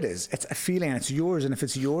what it is. It's a feeling, and it's yours. And if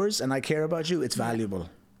it's yours, and I care about you, it's valuable.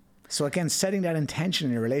 So again, setting that intention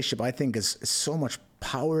in your relationship, I think, is so much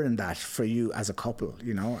power in that for you as a couple.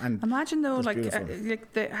 And imagine though,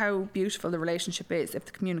 how beautiful the relationship is if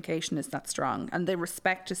the communication is that strong and the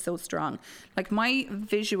respect is so strong. My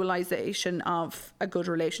visualization of a good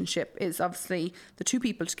relationship is obviously the two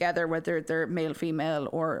people together, whether they're male, female,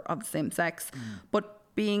 or of the same sex,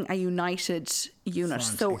 but being a united unit.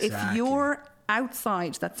 If you're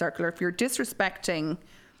outside that circle, or if you're disrespecting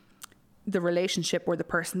the relationship or the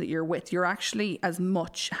person that you're with, you're actually, as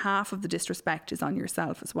much, half of the disrespect is on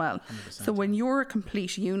yourself as well. 100%. So when you're a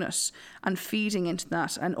complete unit and feeding into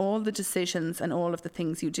that, and all the decisions and all of the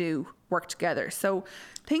things you do work together. So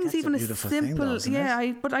things, that's even as simple,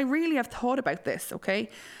 but I really have thought about this, okay?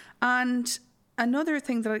 And another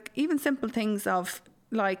thing that, even simple things of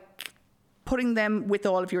putting them with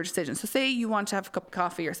all of your decisions. So say you want to have a cup of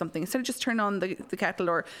coffee or something, instead of just turn on the kettle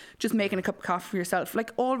or just making a cup of coffee for yourself,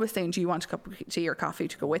 always saying, do you want a cup of tea or coffee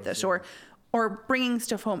to go with it? Or bringing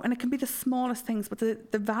stuff home. And it can be the smallest things, but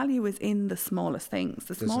the value is in the smallest things.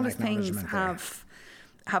 The smallest things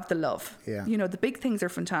have the love. Yeah. The big things are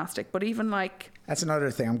fantastic, but even that's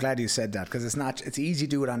another thing. I'm glad you said that, because it's easy to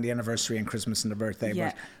do it on the anniversary and Christmas and the birthday,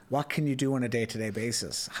 but what can you do on a day-to-day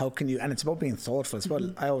basis? How can you, and it's about being thoughtful. It's about,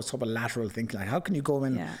 I always talk about lateral thinking, how can you go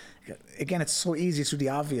in, again, it's so easy to do the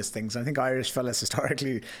obvious things. I think Irish fellas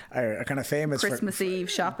historically are kind of famous Christmas for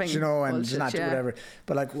Eve shopping, and not do whatever.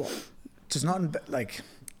 But there's nothing like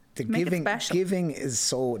the Make it special. giving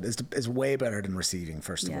is way better than receiving,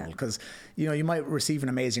 first of all, because you might receive an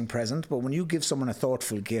amazing present, but when you give someone a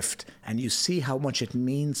thoughtful gift and you see how much it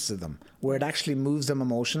means to them, where it actually moves them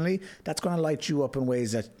emotionally, that's going to light you up in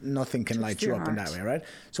ways that nothing can light you up in that way, right?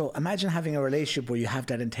 So imagine having a relationship where you have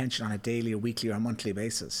that intention on a daily or weekly or a monthly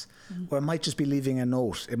basis, where it might just be leaving a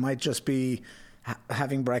note, it might just be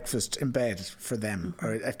having breakfast in bed for them,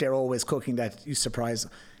 or if they're always cooking, that you surprise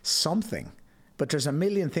something. But there's a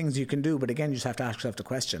million things you can do. But again, you just have to ask yourself the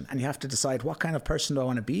question, and you have to decide, what kind of person do I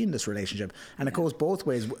want to be in this relationship? And it goes both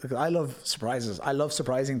ways. I love surprises. I love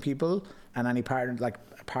surprising people, and any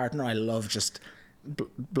partner, I love just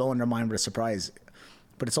blowing their mind with a surprise.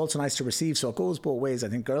 But it's also nice to receive, so it goes both ways. I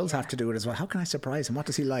think girls have to do it as well. How can I surprise him? What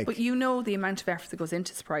does he like? But you know the amount of effort that goes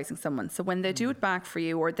into surprising someone. So when they do it back for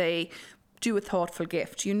you, or they do a thoughtful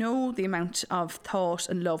gift, you know the amount of thought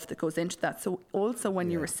and love that goes into that. So also when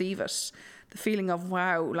you receive it, the feeling of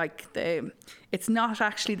wow, like it's not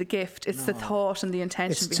actually the gift, it's the thought and the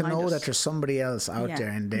intention behind it. It's to know that there's somebody else out there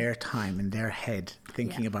in their time, in their head,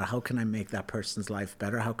 thinking about how can I make that person's life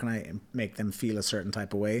better? How can I make them feel a certain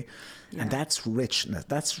type of way? And that's richness.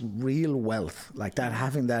 That's real wealth, like that,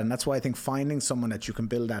 having that. And that's why I think finding someone that you can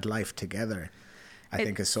build that life together, I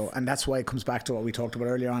think is so. And that's why it comes back to what we talked about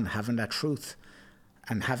earlier on, having that truth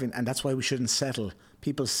and that's why we shouldn't settle.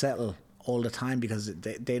 People settle all the time because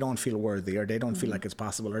they don't feel worthy, or they don't feel like it's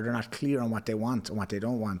possible, or they're not clear on what they want and what they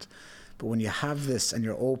don't want. But when you have this and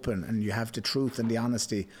you're open and you have the truth and the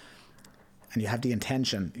honesty and you have the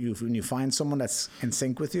intention, when you find someone that's in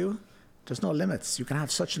sync with you, there's no limits. You can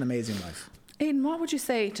have such an amazing life. Aidan, what would you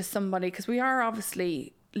say to somebody, because we are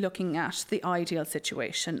obviously looking at the ideal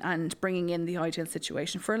situation and bringing in the ideal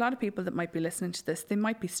situation. For a lot of people that might be listening to this, they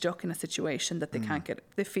might be stuck in a situation that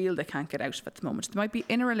they feel they can't get out of at the moment. They might be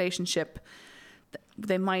in a relationship,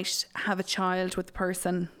 they might have a child with the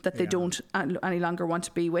person that they don't any longer want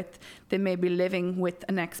to be with. They may be living with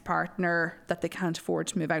an ex-partner that they can't afford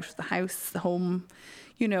to move out of the house, the home.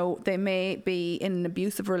 They may be in an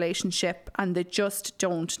abusive relationship and they just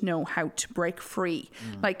don't know how to break free.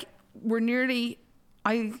 Like,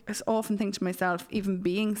 I often think to myself, even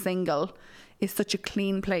being single is such a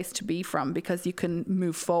clean place to be from, because you can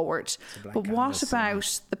move forward. But what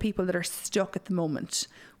about the people that are stuck at the moment?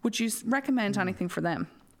 Would you recommend anything for them?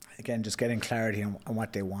 Again, just getting clarity on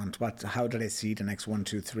what they want. How do they see the next 1,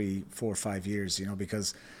 2, 3, 4, 5 years?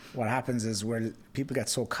 Because what happens is where people get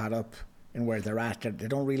so caught up in where they're at, they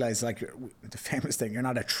don't realize, like the famous thing, you're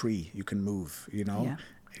not a tree, you can move,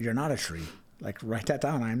 You're not a tree. Like, write that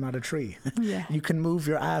down. I'm not a tree. Yeah. You can move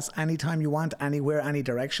your ass anytime you want, anywhere, any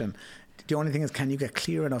direction. The only thing is, can you get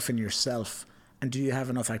clear enough in yourself? And do you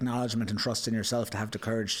have enough acknowledgement and trust in yourself to have the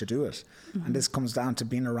courage to do it? And this comes down to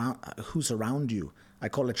being around who's around you. I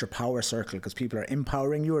call it your power circle, because people are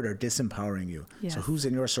empowering you or they're disempowering you. Yes. So who's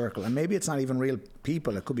in your circle? And maybe it's not even real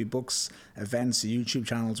people. It could be books, events, YouTube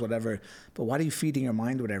channels, whatever. But what are you feeding your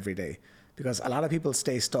mind with every day? Because a lot of people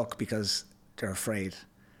stay stuck because they're afraid.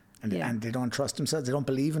 And they don't trust themselves. They don't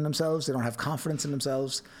believe in themselves. They don't have confidence in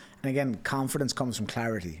themselves. And again, confidence comes from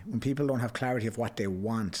clarity. When people don't have clarity of what they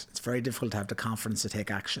want, it's very difficult to have the confidence to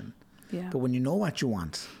take action. Yeah. But when you know what you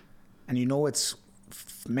want and you know it's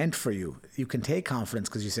meant for you, you can take confidence,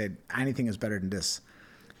 because you say anything is better than this.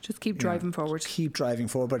 Just keep driving forward. Keep driving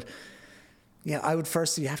forward. But I would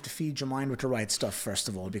you have to feed your mind with the right stuff, first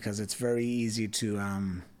of all, because it's very easy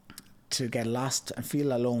to get lost and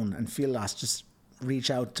feel alone and feel lost. Just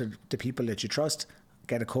reach out to the people that you trust,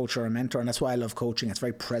 get a coach or a mentor. And that's why I love coaching. It's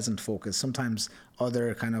very present focused. Sometimes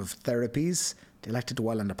other kind of therapies, they like to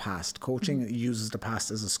dwell in the past. Coaching uses the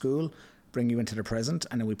past as a school, bring you into the present,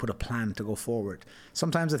 and then we put a plan to go forward.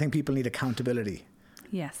 Sometimes I think people need accountability.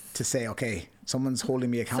 Yes. To say, okay, someone's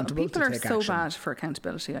holding me accountable to take action. People are so bad for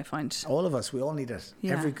accountability, I find. All of us, we all need it.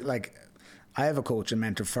 Yeah. I have a coach and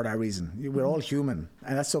mentor for that reason. We're all human,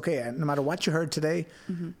 and that's okay. And no matter what you heard today,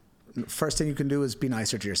 first thing you can do is be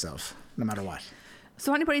nicer to yourself, no matter what.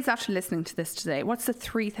 So anybody's after listening to this today, what's the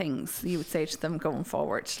 3 things you would say to them going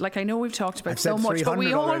forward? Like, I know we've talked about so much, but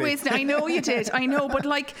we always, I know you did, I know, but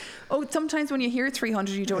sometimes when you hear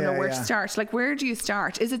 300, you don't know where to start. Like, where do you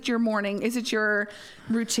start? Is it your morning? Is it your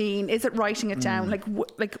routine? Is it writing it down? Like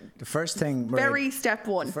the first thing, step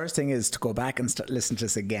 1. The first thing is to go back and listen to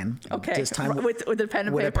this again. Okay. This time with a pen and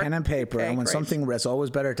paper. With a pen and paper. Okay, and when it's always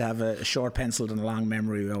better to have a short pencil than a long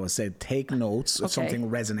memory. We always say, take notes. If something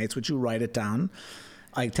resonates with you, write it down.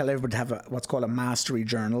 I tell everybody to have what's called a mastery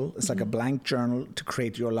journal. It's like a blank journal to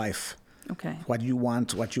create your life. Okay. What you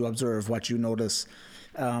want, what you observe, what you notice.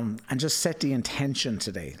 And just set the intention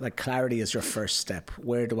today. Like, clarity is your first step.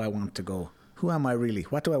 Where do I want to go? Who am I really?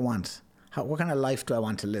 What do I want? What kind of life do I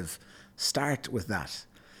want to live? Start with that.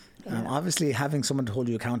 Obviously, having someone to hold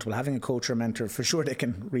you accountable, having a coach or mentor, for sure they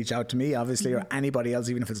can reach out to me, obviously, or anybody else,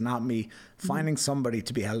 even if it's not me. Finding somebody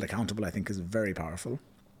to be held accountable, I think, is very powerful.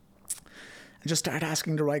 And just start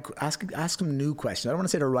asking ask them new questions. I don't want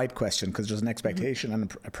to say the right question because there's an expectation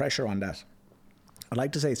and a pressure on that. I'd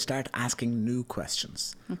like to say start asking new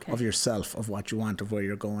questions of yourself, of what you want, of where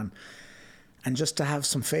you're going. And just to have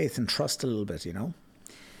some faith and trust a little bit, you know.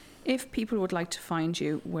 If people would like to find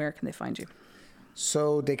you, where can they find you?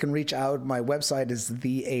 So they can reach out. My website is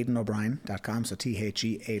theaidenobrien.com, so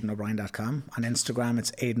THE@aidenobrien.com. On Instagram,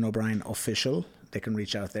 it's Aidan O'Brien Official. They can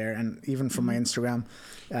reach out there. And even from my Instagram...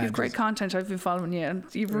 you have great content. I've been following you, and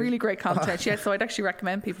you have really great content. Yeah, so I'd actually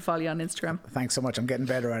recommend people follow you on Instagram. Thanks so much. I'm getting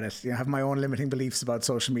better at it. I have my own limiting beliefs about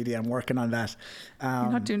social media. I'm working on that.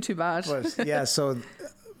 You're not doing too bad. But yeah, so...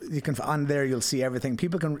 You can on there. You'll see everything.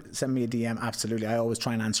 People can send me a DM. Absolutely, I always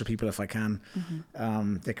try and answer people if I can.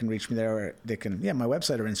 They can reach me there. Or they can, my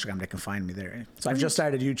website or Instagram. They can find me there. So I've just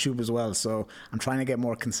started YouTube as well. So I'm trying to get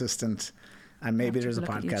more consistent. And maybe there's a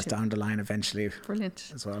podcast down the line eventually.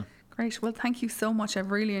 Brilliant as well. Great. Well, thank you so much. I've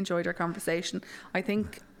really enjoyed our conversation. I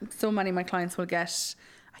think so many of my clients will get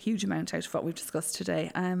a huge amount out of what we've discussed today.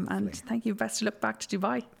 And thank you. Best of luck back to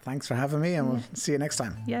Dubai. Thanks for having me, and we'll see you next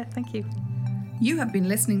time. Yeah, thank you. You have been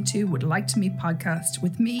listening to Would Like to Meet podcast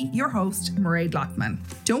with me, your host, Mairead Lockman.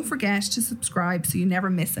 Don't forget to subscribe so you never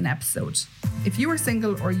miss an episode. If you are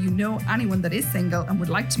single or you know anyone that is single and would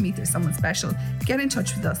like to meet someone special, get in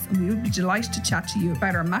touch with us and we would be delighted to chat to you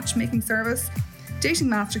about our matchmaking service, dating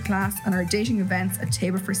masterclass and our dating events at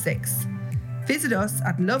Table for Six. Visit us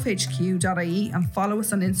at lovehq.ie and follow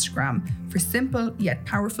us on Instagram for simple yet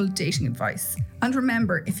powerful dating advice. And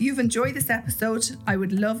remember, if you've enjoyed this episode, I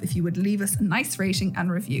would love if you would leave us a nice rating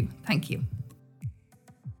and review. Thank you.